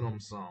lessen them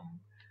some.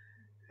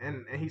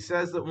 And he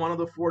says that one of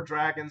the four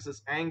dragons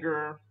is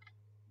anger,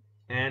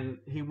 and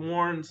he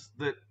warns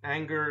that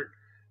anger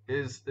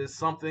is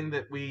something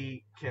that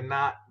we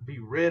cannot be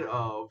rid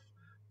of,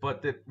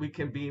 but that we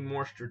can be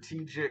more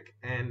strategic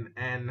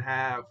and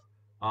have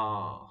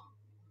uh,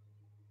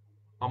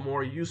 a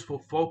more useful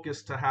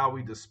focus to how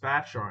we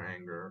dispatch our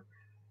anger.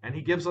 And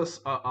he gives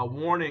us a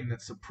warning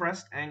that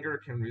suppressed anger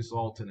can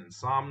result in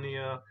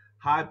insomnia,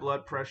 high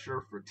blood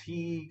pressure,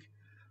 fatigue,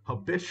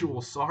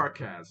 habitual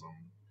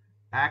sarcasm,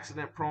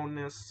 accident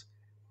proneness,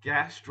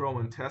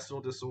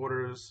 gastrointestinal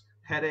disorders,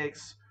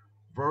 headaches,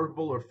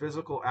 verbal or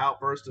physical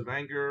outbursts of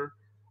anger.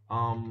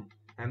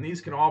 And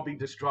these can all be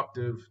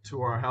destructive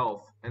to our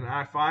health. And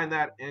I find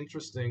that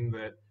interesting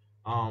that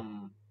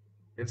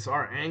it's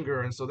our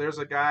anger. And so there's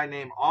a guy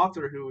named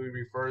Arthur who he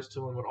refers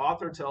to. And what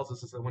Arthur tells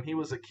us is that when he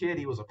was a kid,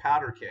 he was a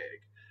powder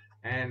keg.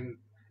 And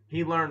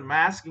he learned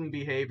masking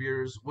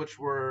behaviors, which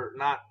were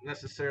not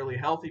necessarily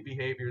healthy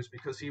behaviors,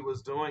 because he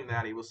was doing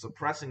that. He was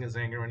suppressing his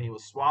anger and he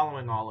was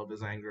swallowing all of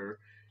his anger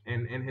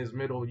in his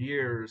middle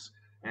years.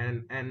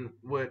 And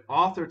what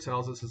Arthur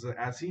tells us is that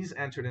as he's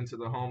entered into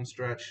the home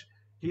stretch,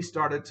 he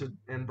started to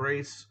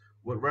embrace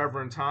what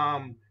Reverend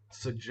Tom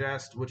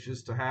suggests, which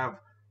is to have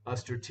a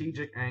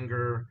strategic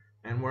anger,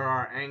 and where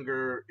our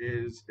anger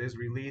is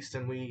released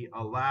and we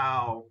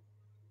allow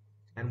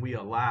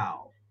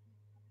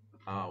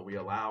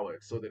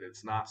it so that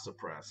it's not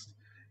suppressed.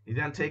 He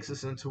then takes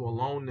us into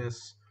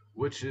aloneness,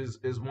 which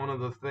is one of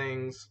the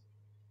things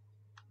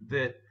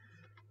that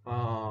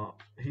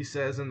he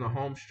says in the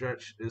home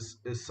stretch is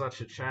such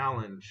a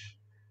challenge.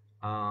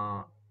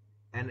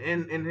 And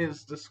in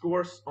his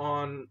discourse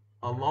on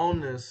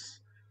aloneness,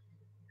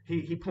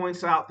 he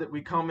points out that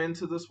we come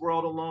into this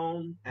world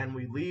alone and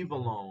we leave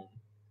alone,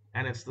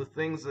 and it's the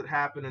things that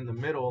happen in the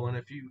middle. And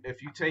if you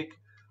take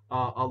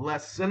a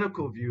less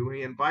cynical view,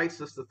 he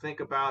invites us to think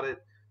about it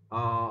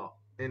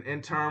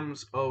in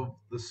terms of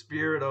the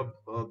spirit of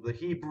the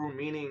Hebrew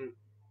meaning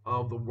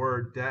of the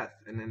word death.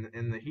 And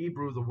in the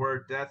Hebrew, the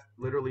word death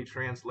literally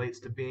translates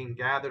to being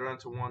gathered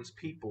unto one's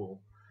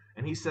people.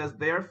 And he says,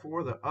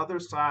 therefore, the other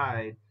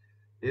side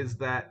is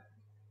that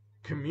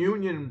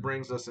communion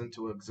brings us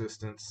into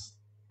existence,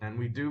 and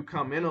we do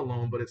come in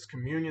alone, but it's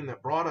communion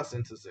that brought us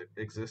into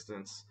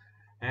existence.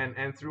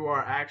 And through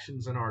our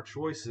actions and our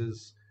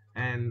choices,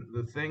 And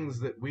the things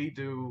that we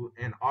do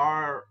in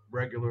our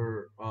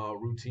regular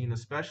routine,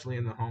 especially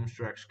in the home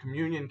stretch,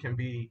 communion can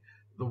be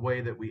the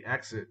way that we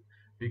exit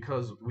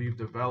because we've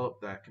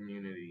developed that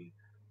community.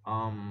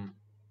 Um,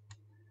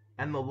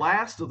 and the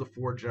last of the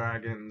four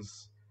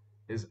dragons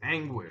is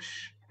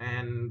anguish.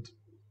 And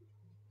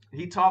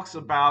he talks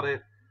about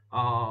it,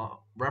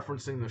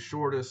 referencing the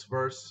shortest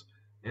verse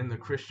in the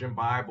Christian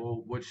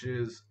Bible, which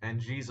is,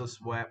 "And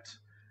Jesus wept."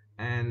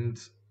 And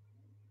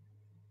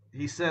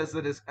he says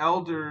that as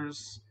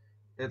elders,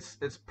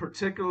 it's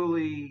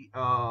particularly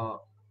an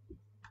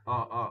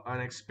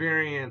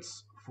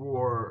experience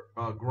for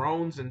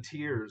groans and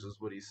tears, is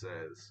what he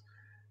says,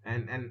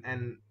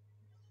 and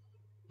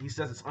he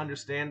says it's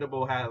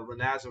understandable how the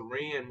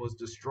Nazarene was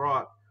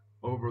distraught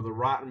over the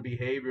rotten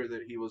behavior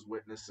that he was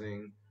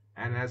witnessing.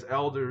 And as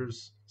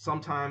elders,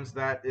 sometimes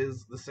that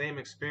is the same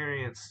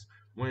experience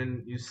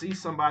when you see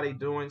somebody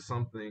doing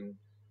something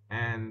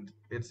and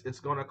it's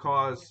going to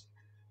cause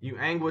you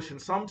anguish.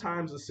 And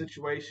sometimes the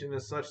situation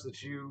is such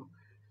that you,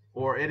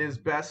 or it is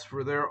best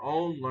for their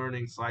own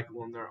learning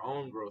cycle and their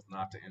own growth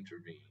not to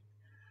intervene.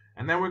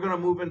 And then we're going to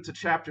move into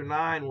chapter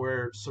 9,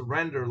 where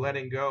surrender,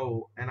 letting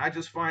go. And I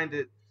just find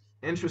it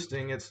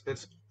interesting.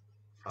 It's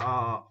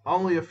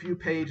only a few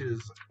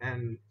pages,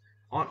 and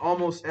on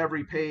almost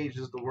every page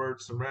is the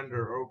word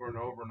surrender over and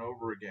over and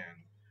over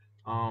again.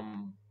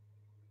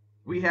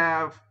 We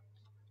have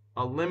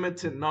a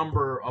limited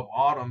number of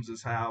autumns,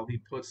 is how he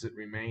puts it,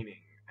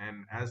 remaining.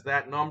 And as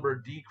that number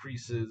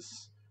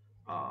decreases,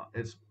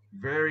 it's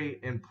very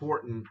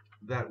important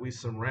that we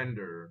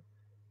surrender.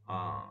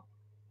 Uh,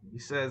 he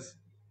says,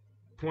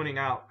 pointing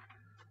out,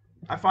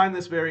 I find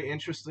this very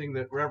interesting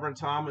that Reverend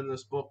Tom in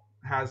this book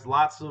has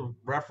lots of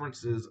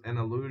references and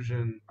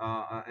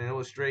and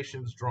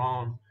illustrations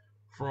drawn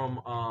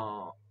from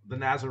the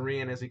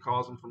Nazarene, as he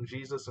calls him, from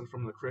Jesus and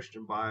from the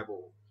Christian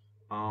Bible.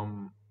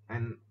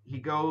 And he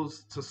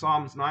goes to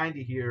Psalms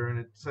 90 here, and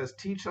it says,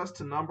 "Teach us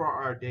to number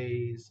our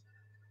days,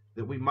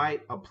 that we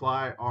might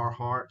apply our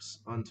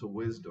hearts unto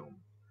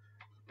wisdom."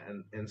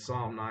 And in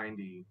Psalm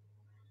 90,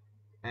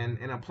 and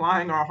in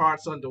applying our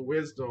hearts unto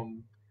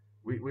wisdom,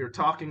 we were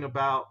talking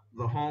about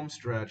the home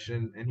stretch,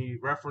 and he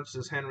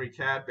references Henry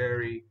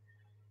Cadbury.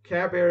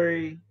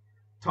 Cadbury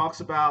talks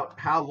about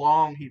how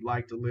long he'd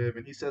like to live,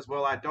 and he says,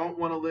 "Well, I don't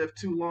want to live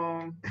too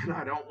long, and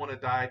I don't want to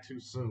die too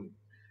soon."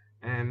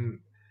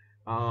 And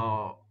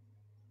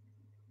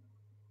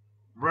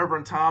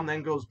Reverend Tom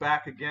then goes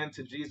back again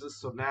to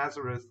Jesus of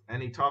Nazareth,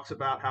 and he talks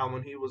about how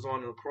when he was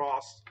on the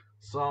cross,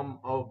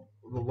 some of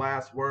the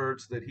last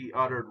words that he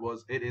uttered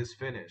was, "It is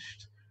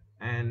finished."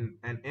 And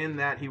in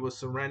that he was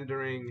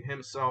surrendering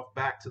himself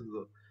back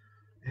to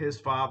his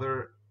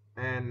Father,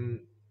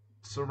 and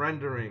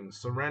surrendering,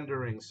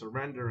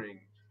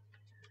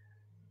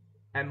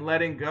 and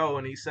letting go.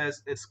 And he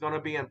says it's going to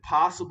be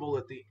impossible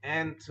at the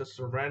end to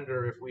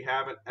surrender if we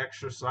haven't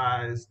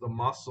exercised the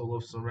muscle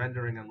of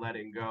surrendering and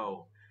letting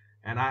go.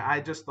 And I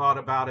just thought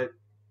about it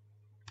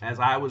as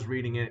I was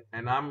reading it,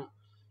 and I'm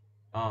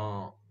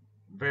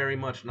very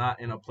much not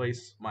in a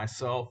place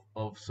myself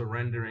of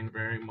surrendering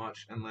very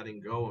much and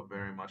letting go of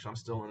very much. I'm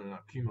still in an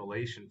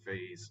accumulation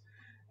phase,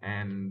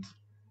 and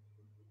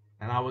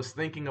I was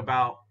thinking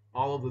about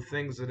all of the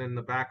things that in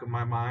the back of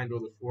my mind or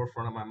the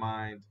forefront of my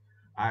mind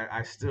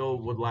I still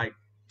would like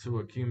to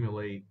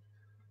accumulate.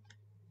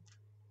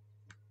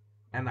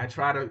 And I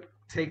try to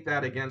take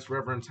that against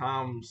Reverend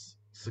Tom's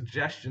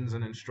suggestions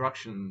and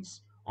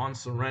instructions on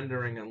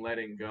surrendering and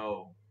letting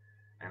go.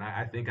 And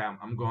I think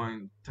I'm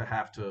going to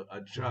have to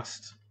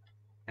adjust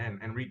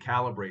and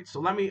recalibrate. So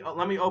let me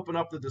open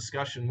up the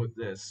discussion with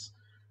this.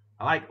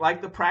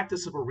 Like the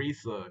practice of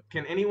Aretha,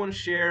 can anyone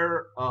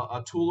share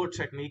a tool or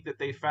technique that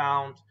they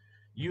found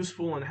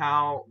useful in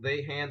how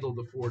they handle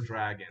the four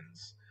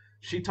dragons?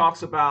 She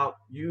talks about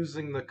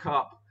using the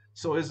cup.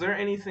 So is there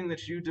anything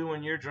that you do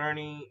in your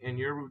journey, in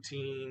your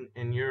routine,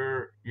 in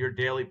your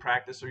daily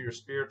practice or your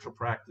spiritual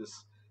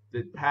practice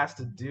that has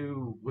to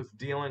do with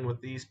dealing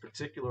with these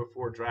particular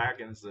four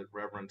dragons that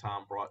Reverend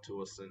Tom brought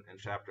to us in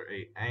chapter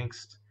 8?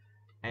 Angst,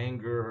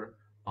 anger,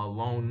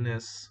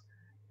 aloneness,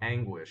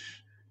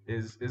 anguish.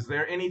 Is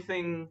there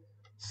anything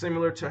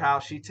similar to how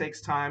she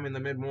takes time in the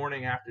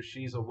mid-morning after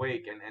she's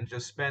awake and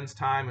just spends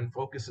time and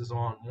focuses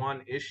on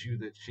one issue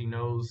that she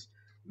knows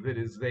that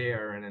is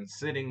there, and then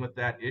sitting with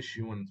that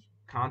issue and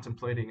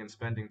contemplating and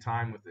spending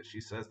time with it?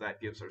 She says that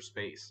gives her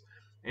space.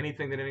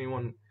 Anything that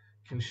anyone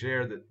can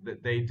share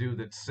that they do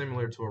that's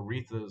similar to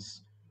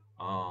Aretha's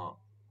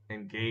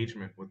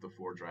engagement with the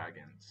four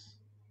dragons?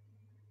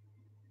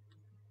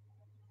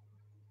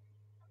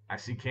 I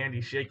see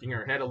Candy shaking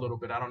her head a little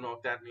bit. I don't know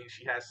if that means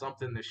she has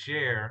something to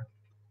share.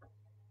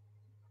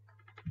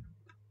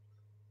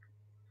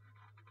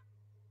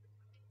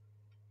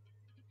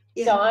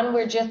 Yeah. Dawn,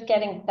 we're just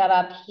getting set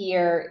up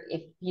here,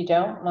 if you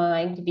don't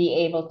mind, to be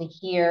able to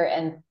hear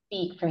and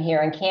speak from here.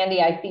 And Candy,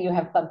 I see you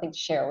have something to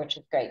share, which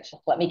is great.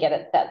 Just let me get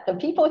it set so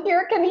people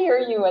here can hear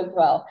you as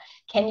well.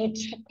 Can you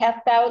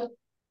test out?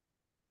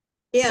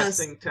 Yes.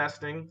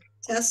 Testing.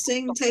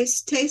 Testing,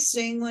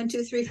 tasting. 1,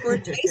 2, 3, 4,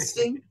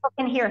 tasting. People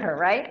can hear her,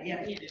 right?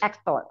 Yeah.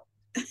 Excellent.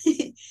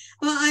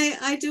 Well,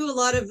 I do a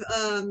lot of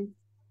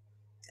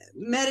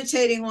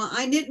meditating. Well,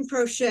 I knit and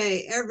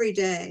crochet every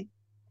day,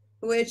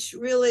 which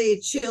really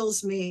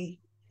chills me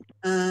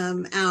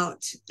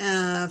out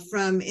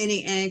from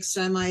any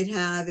angst I might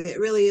have. It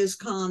really is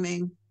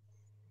calming.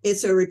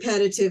 It's a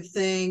repetitive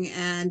thing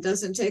and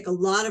doesn't take a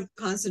lot of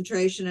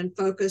concentration and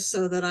focus,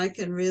 so that I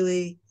can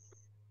really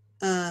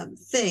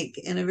think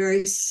in a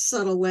very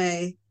subtle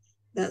way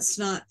that's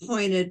not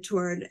pointed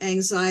toward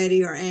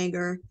anxiety or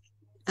anger.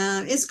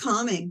 It's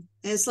calming.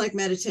 It's like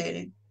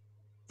meditating.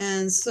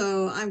 And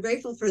so I'm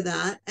grateful for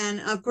that.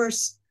 And of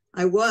course,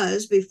 I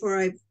was, before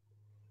I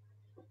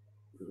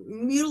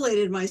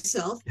mutilated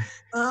myself,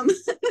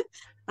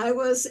 I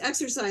was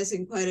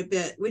exercising quite a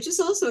bit, which is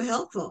also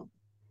helpful,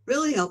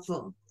 really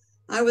helpful.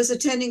 I was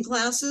attending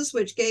classes,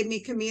 which gave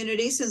me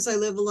community since I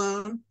live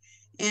alone,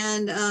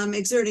 and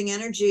exerting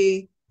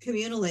energy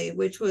communally,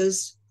 which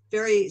was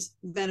very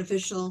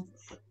beneficial.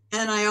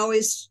 And I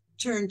always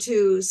turn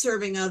to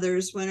serving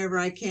others whenever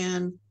I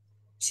can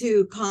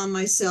to calm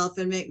myself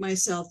and make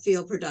myself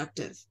feel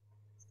productive.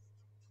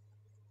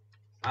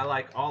 I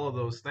like all of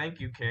those. Thank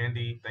you,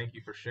 Candy. Thank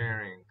you for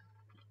sharing.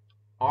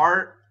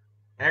 Art,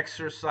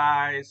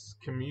 exercise,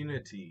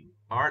 community.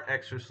 Art,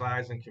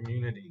 exercise, and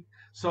community.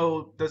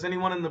 So, does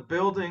anyone in the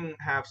building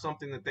have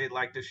something that they'd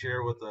like to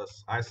share with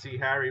us? I see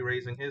Harry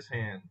raising his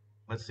hand.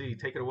 Let's see.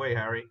 Take it away,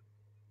 Harry.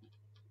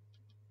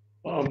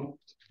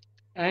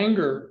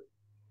 Anger,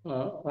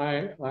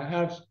 I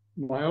have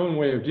my own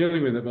way of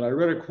dealing with it, but I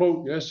read a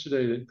quote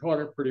yesterday that caught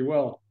it pretty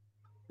well.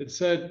 It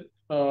said,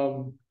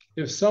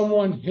 if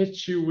someone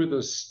hits you with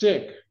a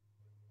stick,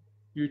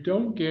 you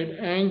don't get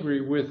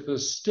angry with the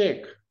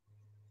stick.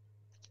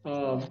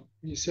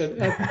 He said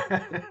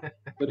that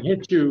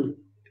hits you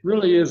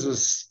really is a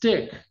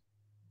stick,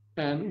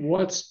 and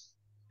what's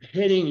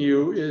hitting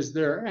you is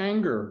their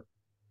anger,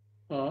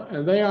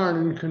 and they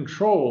aren't in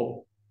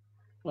control.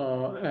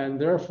 And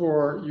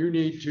therefore, you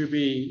need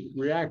to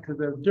react to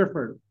them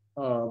different,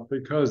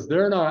 because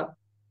they're not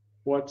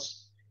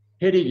what's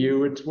hitting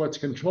you, it's what's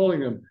controlling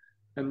them.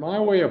 And my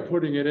way of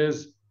putting it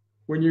is,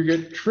 when you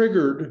get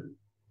triggered,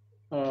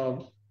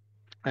 and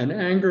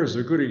anger is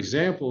a good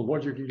example of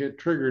what you can get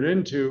triggered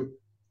into.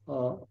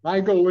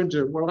 I go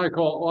into what I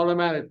call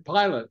automatic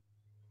pilot,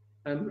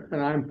 and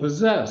I'm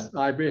possessed.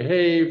 I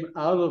behave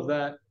out of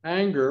that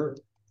anger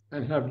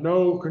and have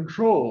no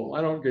control.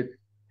 I don't get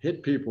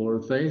hit people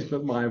or things,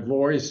 but my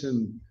voice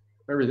and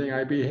everything,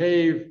 I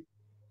behave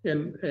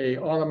in a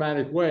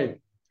automatic way.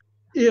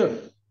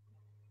 If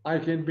I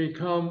can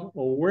become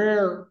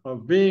aware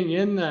of being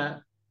in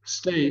that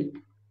state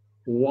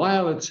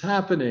while it's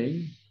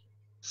happening,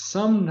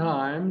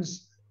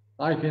 sometimes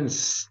I can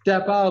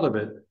step out of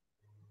it.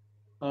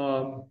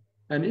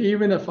 And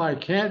even if I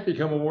can't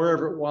become aware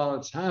of it while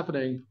it's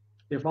happening,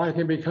 if I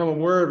can become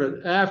aware of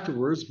it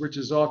afterwards, which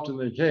is often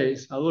the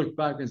case, I look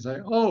back and say,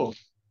 oh,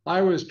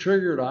 I was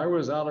triggered, I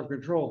was out of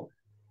control.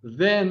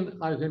 Then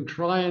I can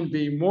try and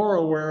be more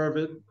aware of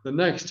it the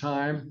next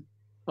time.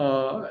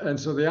 And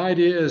so the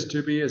idea is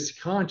to be as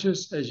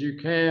conscious as you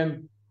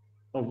can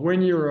of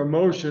when your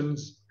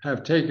emotions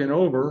have taken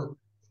over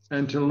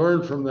and to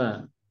learn from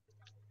that.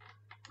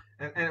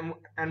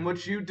 And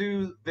what you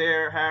do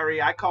there,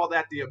 Harry, I call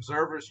that the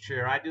observer's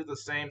chair. I do the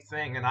same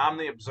thing, and I'm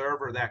the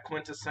observer, that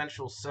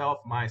quintessential self,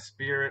 my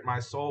spirit, my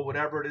soul,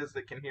 whatever it is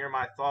that can hear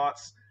my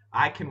thoughts.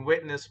 I can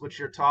witness what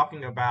you're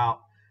talking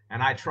about,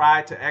 and I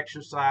try to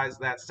exercise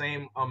that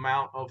same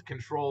amount of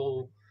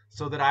control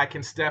so that I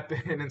can step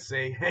in and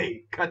say,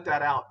 hey, cut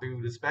that out,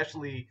 dude,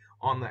 especially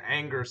on the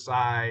anger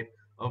side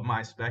of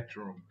my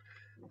spectrum.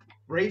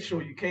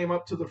 Rachel, you came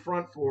up to the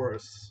front for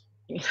us.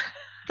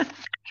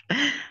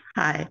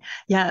 Hi.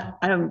 Yeah,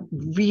 I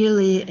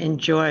really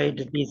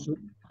enjoyed these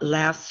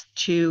last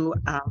two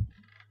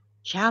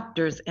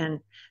chapters.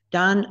 And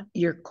Don,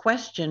 your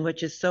question,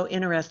 which is so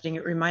interesting,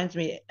 it reminds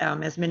me,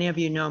 as many of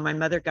you know, my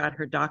mother got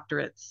her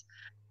doctorates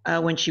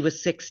when she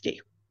was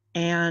 60.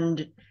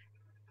 And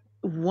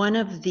one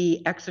of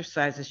the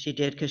exercises she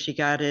did, because she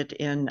got it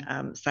in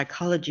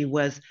psychology,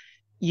 was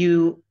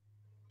you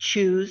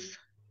choose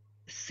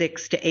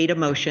 6 to 8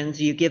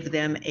 emotions, you give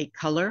them a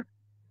color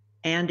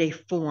and a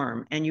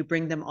form, and you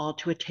bring them all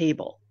to a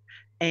table.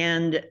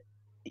 And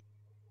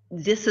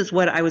this is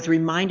what I was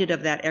reminded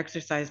of that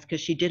exercise,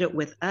 because she did it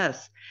with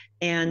us.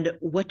 And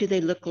what do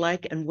they look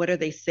like, and what are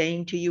they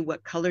saying to you?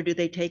 What color do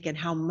they take, and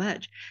how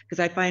much? Because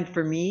I find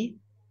for me,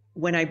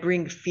 when I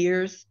bring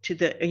fears to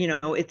the,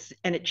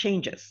 it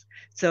changes.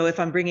 So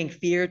if I'm bringing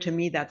fear, to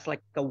me, that's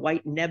like a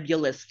white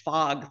nebulous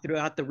fog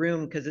throughout the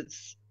room, because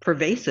it's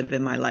pervasive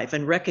in my life,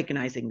 and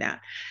recognizing that.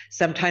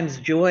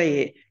 Sometimes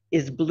joy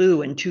is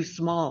blue and too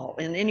small.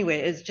 And anyway,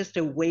 it's just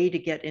a way to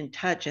get in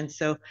touch. And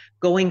so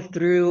going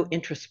through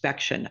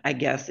introspection, I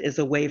guess, is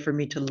a way for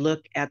me to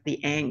look at the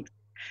angst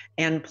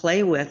and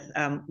play with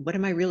what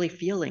am I really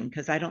feeling?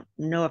 Because I don't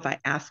know if I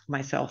ask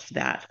myself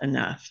that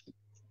enough.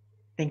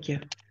 Thank you.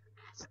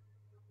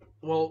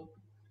 Well,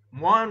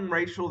 one,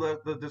 Rachel,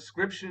 the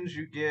descriptions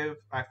you give,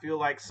 I feel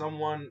like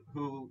someone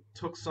who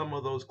took some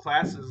of those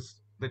classes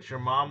that your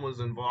mom was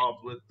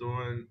involved with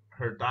doing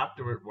her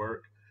doctorate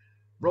work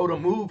wrote a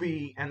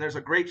movie, and there's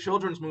a great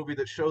children's movie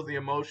that shows the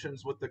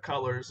emotions with the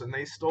colors, and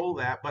they stole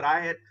that. But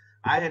I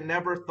had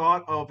never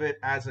thought of it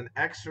as an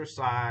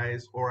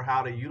exercise or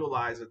how to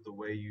utilize it the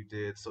way you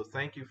did. So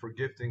thank you for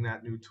gifting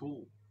that new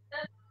tool.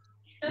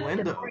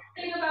 Linda.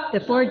 The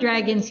four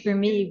dragons for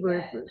me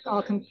were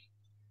all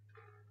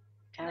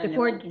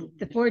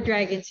the four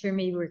dragons for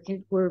me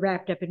were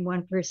wrapped up in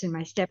one person,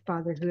 my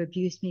stepfather, who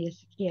abused me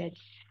as a kid.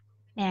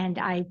 And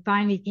I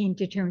finally came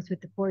to terms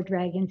with the four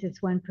dragons as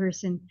one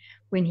person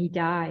when he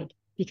died,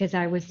 because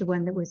I was the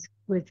one that was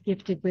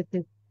gifted with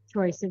the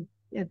choice of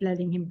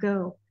letting him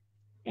go.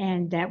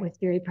 And that was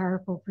very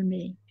powerful for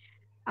me.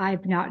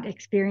 I've not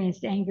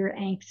experienced anger,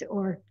 angst,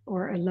 or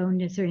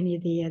aloneness, or any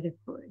of the other,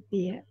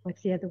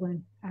 what's the other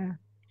one?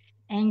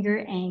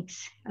 Anger,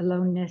 angst,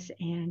 aloneness,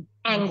 and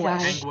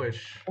Anguish.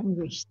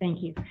 Anguish,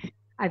 thank you.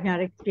 I've not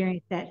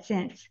experienced that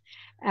since.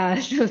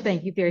 So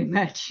thank you very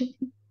much.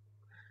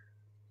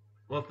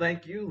 Well,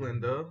 thank you,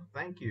 Linda.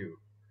 Thank you.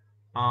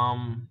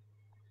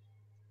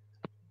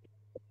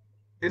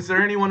 Is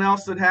there anyone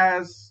else that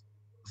has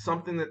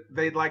something that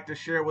they'd like to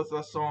share with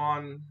us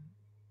on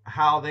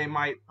how they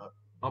might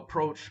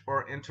approach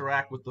or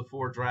interact with the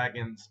four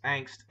dragons?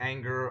 Angst,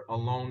 anger,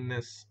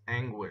 aloneness,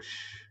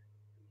 anguish.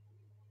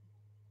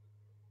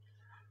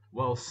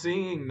 Well,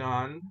 seeing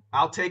none,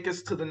 I'll take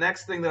us to the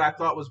next thing that I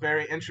thought was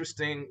very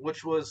interesting,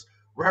 which was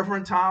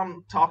Reverend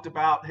Tom talked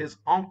about his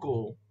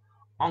uncle,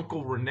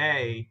 Uncle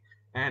Rene,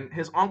 and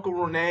his Uncle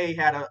Rene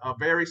had a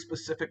very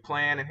specific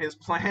plan, and his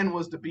plan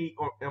was to be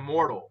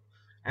immortal.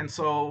 And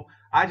so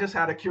I just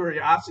had a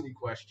curiosity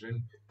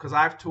question, because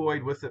I've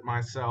toyed with it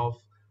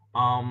myself.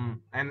 And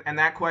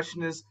that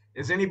question is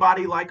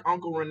anybody like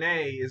Uncle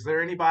Rene? Is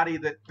there anybody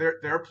that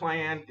their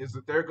plan is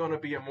that they're going to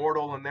be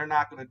immortal and they're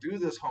not going to do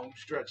this home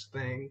stretch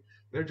thing?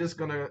 They're just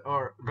going to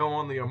go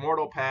on the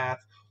immortal path?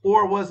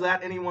 Or was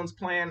that anyone's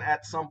plan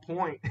at some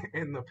point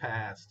in the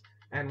past?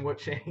 And what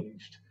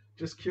changed?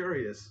 Just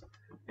curious.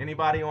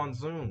 Anybody on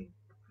Zoom?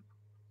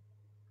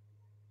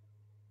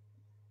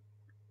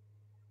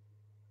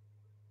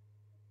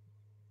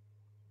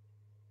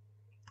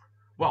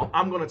 Well,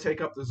 I'm going to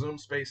take up the Zoom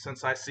space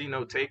since I see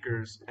no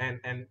takers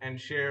and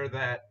share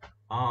that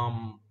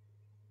I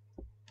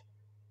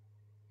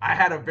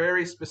had a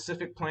very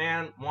specific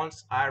plan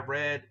once I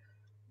read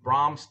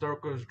Bram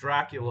Stoker's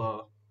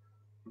Dracula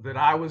that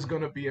I was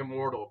going to be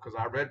immortal, because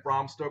I read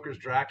Bram Stoker's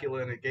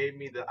Dracula and it gave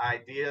me the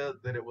idea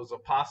that it was a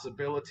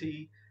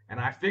possibility,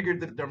 and I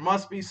figured that there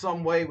must be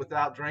some way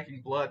without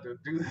drinking blood to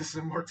do this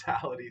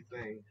immortality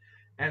thing.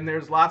 And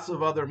there's lots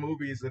of other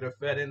movies that have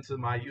fed into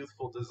my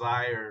youthful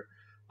desire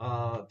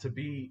to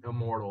be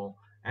immortal.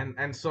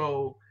 And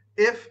so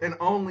if and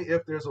only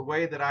if there's a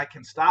way that I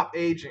can stop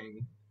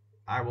aging,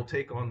 I will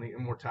take on the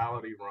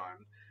immortality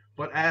run.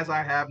 But as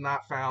I have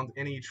not found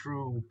any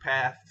true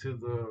path to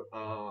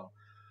the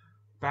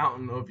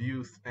fountain of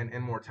youth and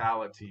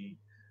immortality,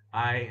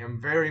 I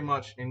am very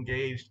much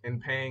engaged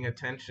in paying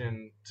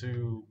attention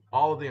to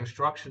all of the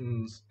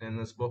instructions in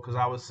this book, because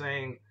I was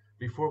saying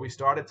before we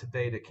started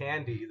today to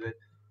Candy that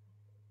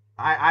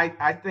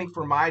I think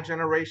for my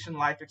generation,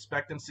 life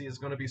expectancy is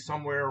going to be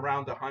somewhere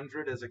around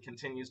 100 as it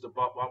continues to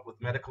bump up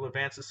with medical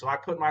advances. So I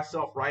put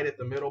myself right at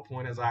the middle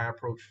point as I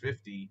approach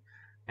 50.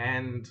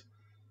 And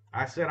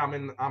I said I'm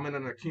in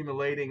an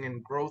accumulating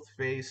and growth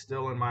phase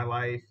still in my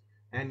life.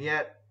 And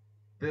yet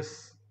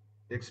this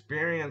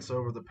experience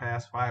over the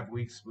past 5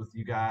 weeks with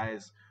you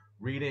guys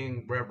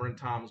reading Reverend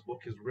Tom's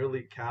book has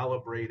really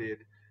calibrated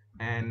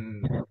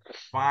and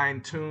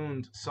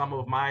fine-tuned some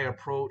of my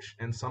approach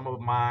and some of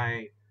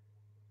my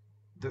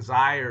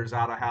desires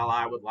out of how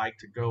I would like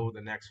to go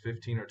the next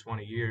 15 or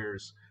 20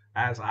 years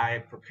as I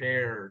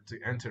prepare to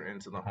enter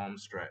into the home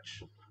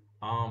stretch.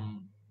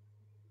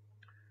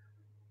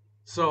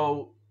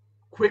 So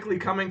quickly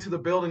coming to the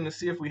building to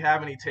see if we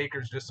have any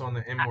takers just on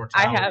the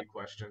immortality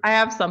question. I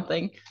have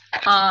something.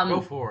 Go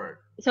for it.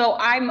 So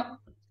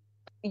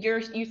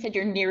you said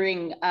you're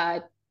nearing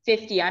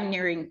 50, I'm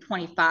nearing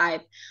 25.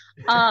 So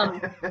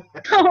I'm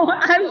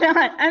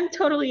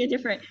totally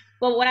different.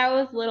 But when I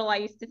was little, I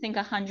used to think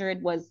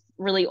 100 was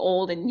really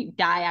old and you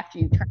die after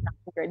you turn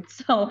 100.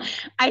 So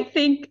I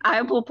think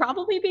I will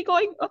probably be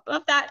going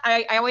up that.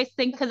 I always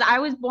think, because I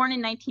was born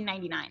in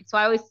 1999. So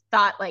I always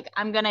thought like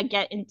I'm going to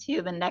get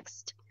into the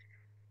next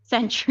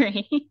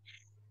century.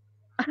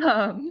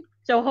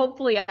 So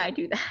hopefully I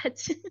do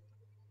that.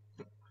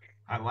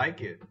 I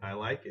like it. I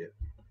like it.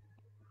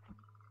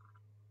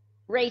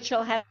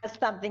 Rachel has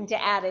something to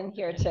add in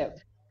here too.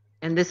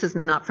 And this is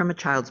not from a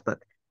child's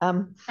book.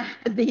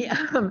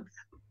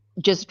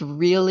 Just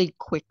really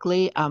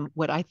quickly,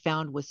 what I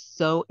found was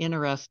so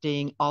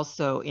interesting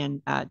also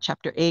in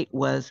chapter 8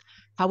 was,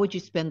 how would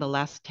you spend the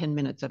last 10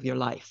 minutes of your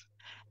life?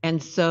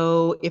 And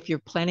so if you're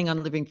planning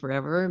on living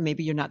forever,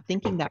 maybe you're not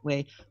thinking that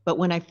way. But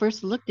when I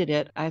first looked at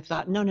it, I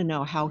thought,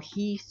 no, how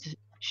he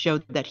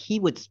showed that he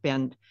would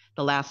spend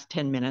the last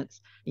 10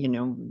 minutes, you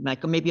know,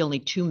 like maybe only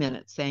 2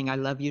 minutes saying I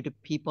love you to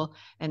people.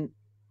 And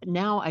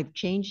now I've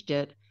changed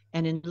it.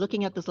 And in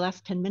looking at those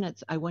last 10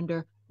 minutes, I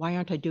wonder, why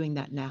aren't I doing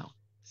that now?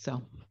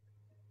 So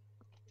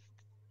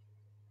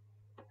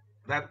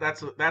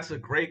that's a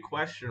great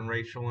question,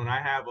 Rachel. And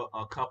I have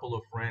a couple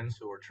of friends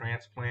who are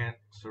transplant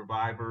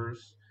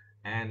survivors,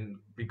 and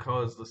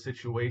because the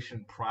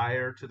situation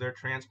prior to their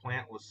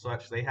transplant was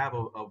such, they have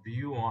a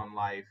view on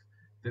life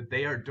that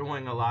they are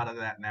doing a lot of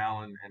that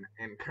now, and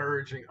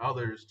encouraging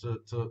others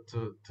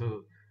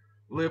to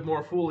live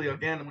more fully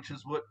again, which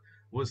is what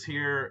was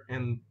here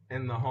in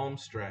the home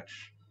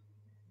stretch.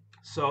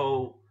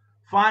 So,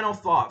 final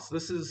thoughts.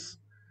 This has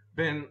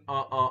been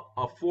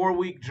a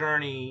 4-week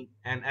journey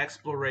and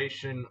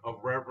exploration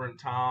of Reverend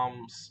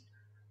Tom's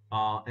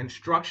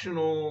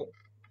instructional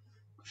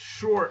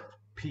short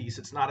piece.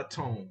 It's not a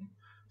tome,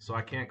 so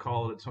I can't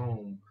call it a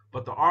tome,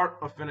 but The Art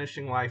of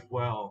Finishing Life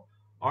Well.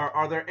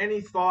 Are there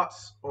any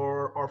thoughts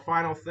or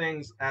final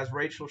things, as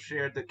Rachel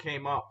shared, that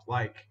came up,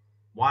 like,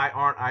 why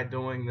aren't I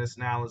doing this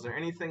now? Is there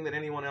anything that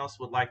anyone else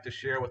would like to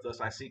share with us?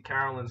 I see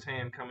Carolyn's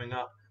hand coming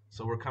up,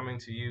 so we're coming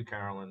to you,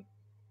 Carolyn.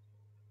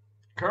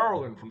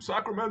 Carolyn from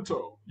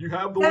Sacramento, you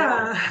have the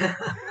line.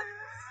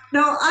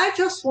 No, I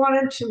just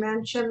wanted to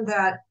mention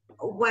that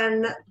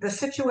when the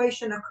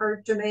situation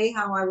occurred to me,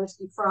 how I was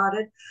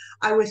defrauded,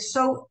 I was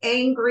so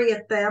angry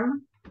at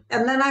them.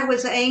 And then I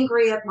was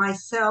angry at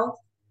myself.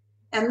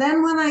 And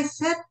then when I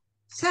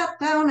sat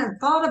down and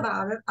thought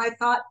about it, I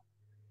thought,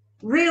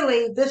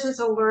 really, this is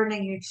a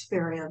learning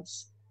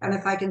experience. And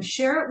if I can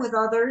share it with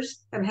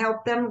others and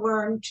help them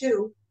learn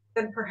too,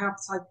 then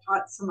perhaps I've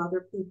taught some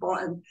other people.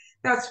 And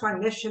that's my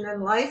mission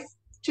in life,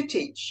 to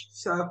teach.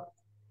 So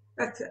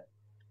that's it.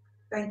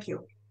 Thank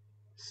you.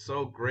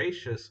 So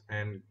gracious,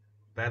 and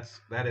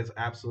that is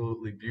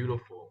absolutely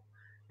beautiful.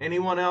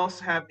 Anyone else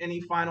have any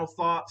final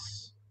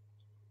thoughts?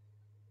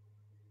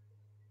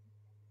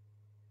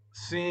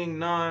 Seeing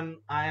none,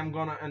 I am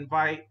going to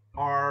invite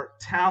our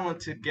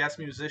talented guest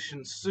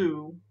musician,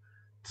 Sue,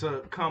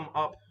 to come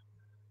up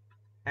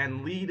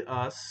and lead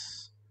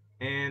us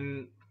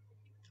in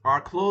our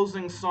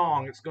closing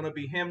song. It's going to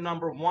be hymn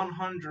number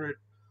 100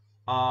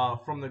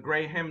 from the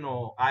great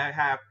hymnal,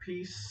 I've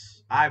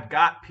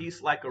Got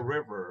Peace Like a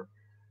River.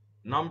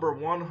 Number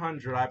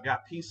 100, I've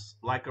Got Peace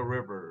Like a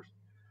River.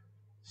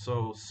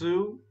 So,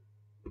 Sue,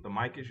 the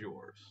mic is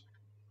yours.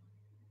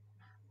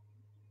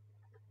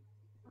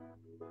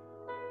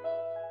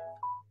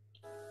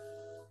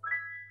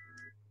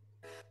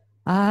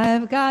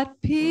 I've got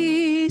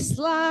peace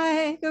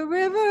like a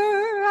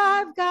river.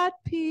 I've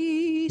got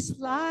peace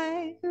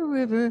like a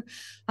river.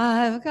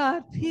 I've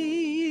got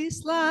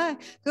peace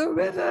like a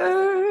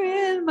river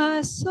in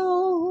my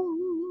soul.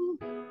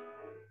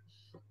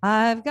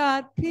 I've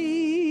got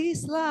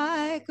peace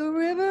like a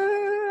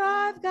river.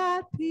 I've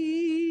got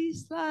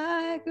peace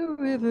like a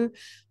river.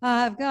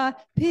 I've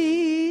got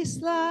peace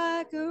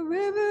like a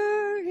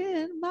river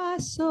in my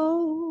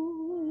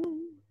soul.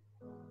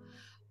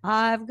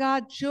 I've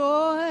got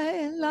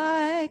joy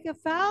like a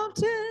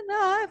fountain.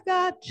 I've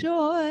got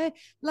joy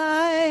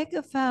like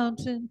a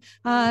fountain.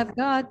 I've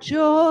got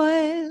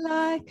joy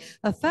like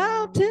a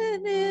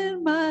fountain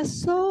in my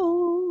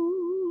soul.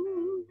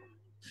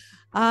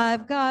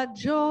 I've got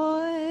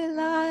joy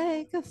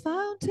like a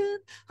fountain.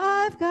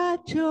 I've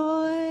got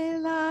joy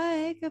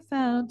like a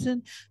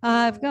fountain.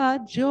 I've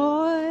got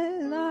joy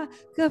like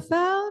a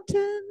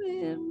fountain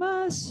in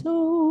my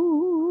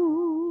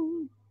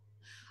soul.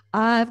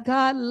 I've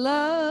got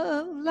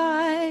love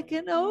like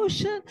an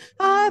ocean.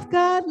 I've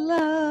got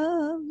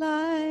love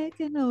like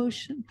an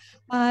ocean.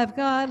 I've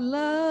got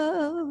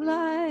love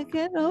like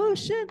an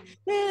ocean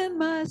in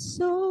my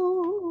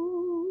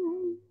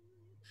soul.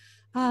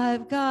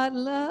 I've got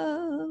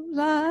love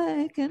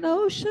like an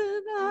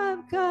ocean.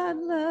 I've got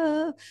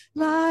love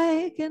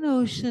like an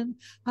ocean.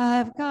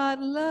 I've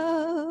got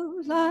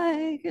love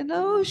like an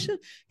ocean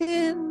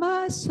in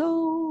my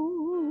soul.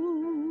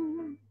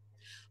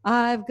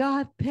 I've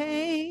got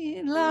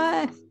pain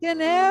like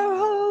an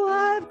arrow.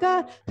 I've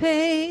got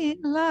pain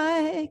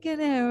like an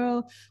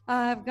arrow.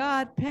 I've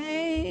got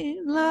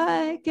pain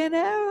like an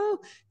arrow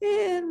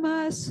in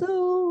my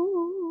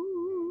soul.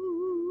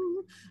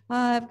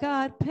 I've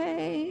got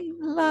pain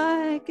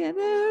like an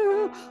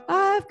arrow.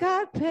 I've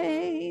got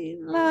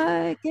pain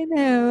like an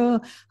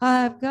arrow.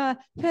 I've got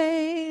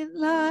pain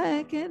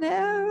like an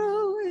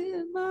arrow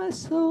in my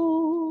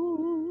soul.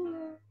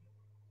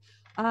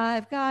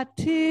 I've got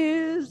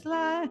tears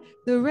like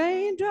the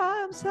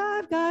raindrops.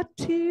 I've got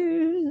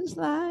tears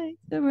like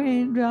the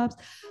raindrops.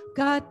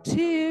 Got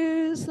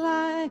tears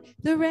like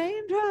the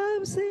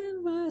raindrops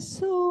in my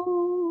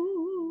soul.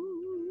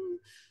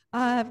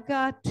 I've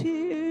got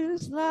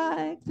tears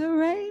like the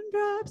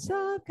raindrops.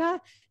 I've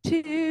got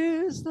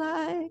tears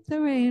like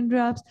the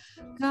raindrops.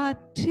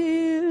 Got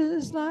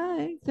tears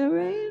like the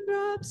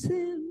raindrops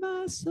in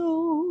my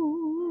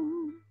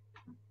soul.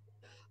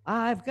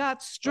 I've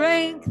got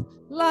strength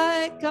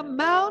like a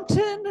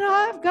mountain.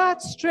 I've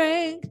got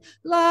strength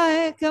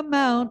like a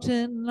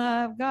mountain.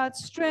 I've got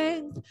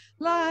strength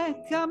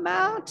like a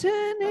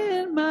mountain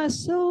in my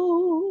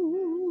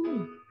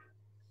soul.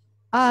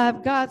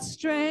 I've got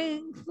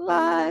strength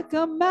like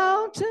a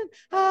mountain.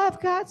 I've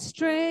got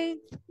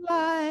strength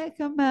like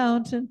a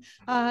mountain.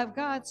 I've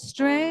got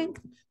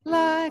strength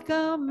like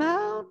a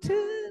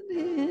mountain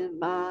in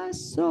my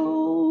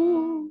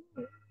soul.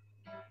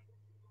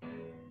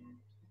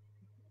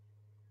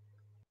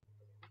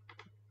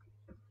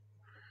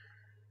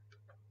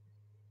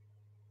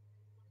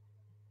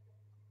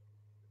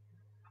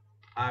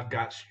 I've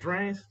got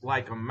strength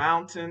like a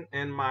mountain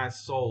in my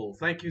soul.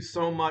 Thank you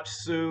so much,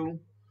 Sue.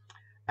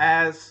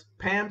 As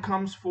Pam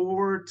comes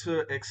forward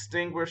to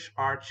extinguish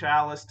our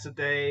chalice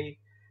today,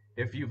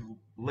 if you've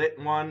lit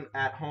one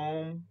at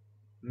home,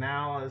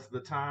 now is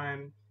the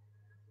time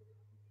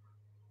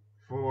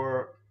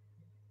for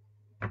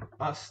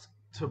us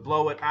to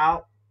blow it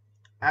out.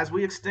 As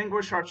we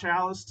extinguish our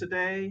chalice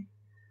today,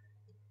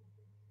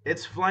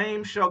 its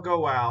flame shall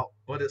go out,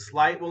 but its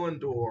light will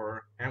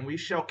endure, and we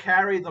shall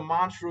carry the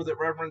mantra that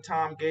Reverend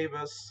Tom gave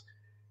us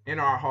in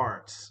our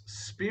hearts.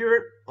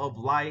 Spirit of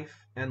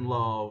life and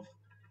love,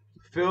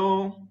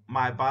 fill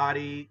my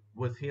body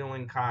with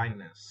healing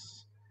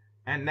kindness.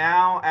 And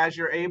now, as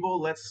you're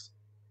able, let's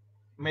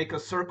make a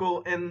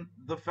circle in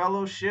the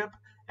fellowship,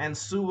 and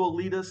Sue will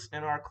lead us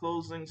in our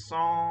closing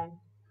song,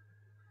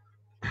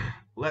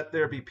 Let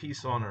There Be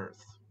Peace on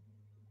Earth.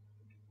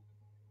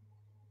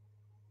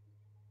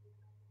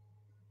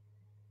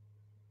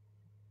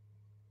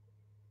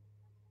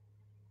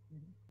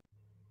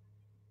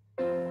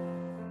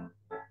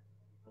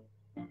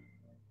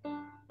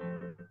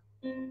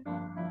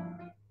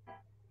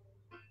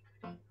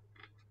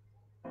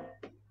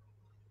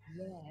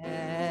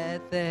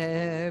 Let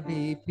there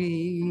be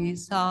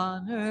peace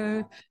on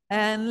earth,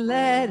 and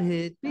let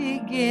it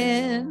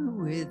begin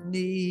with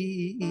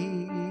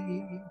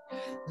me.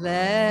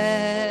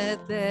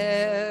 Let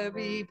there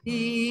be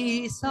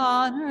peace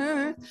on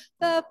earth,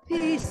 the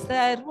peace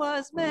that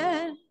was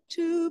meant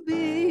to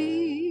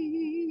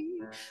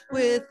be.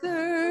 With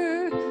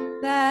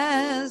earth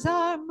as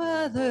our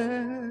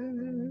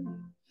mother,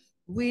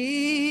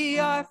 we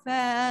are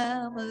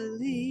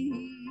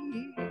family.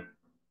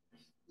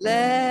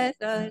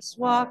 Let us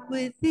walk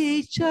with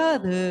each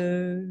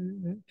other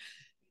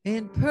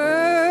in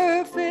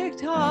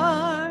perfect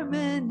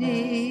harmony.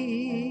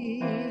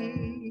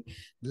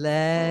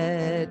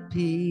 Let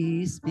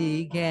peace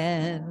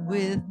begin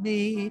with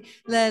me.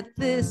 Let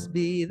this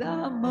be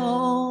the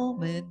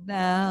moment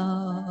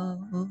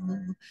now.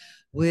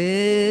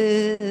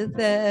 With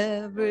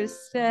every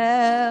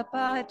step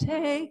I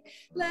take,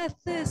 let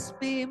this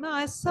be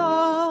my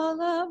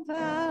solemn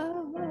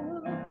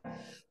vow.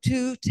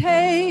 To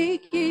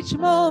take each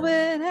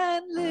moment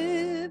and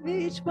live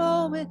each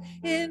moment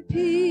in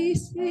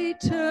peace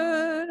eternally.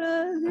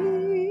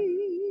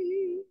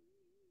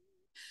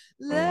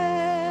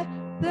 Let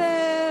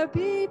there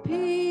be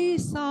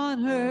peace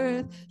on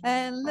earth,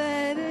 and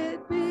let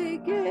it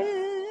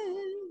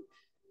begin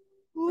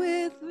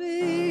with me.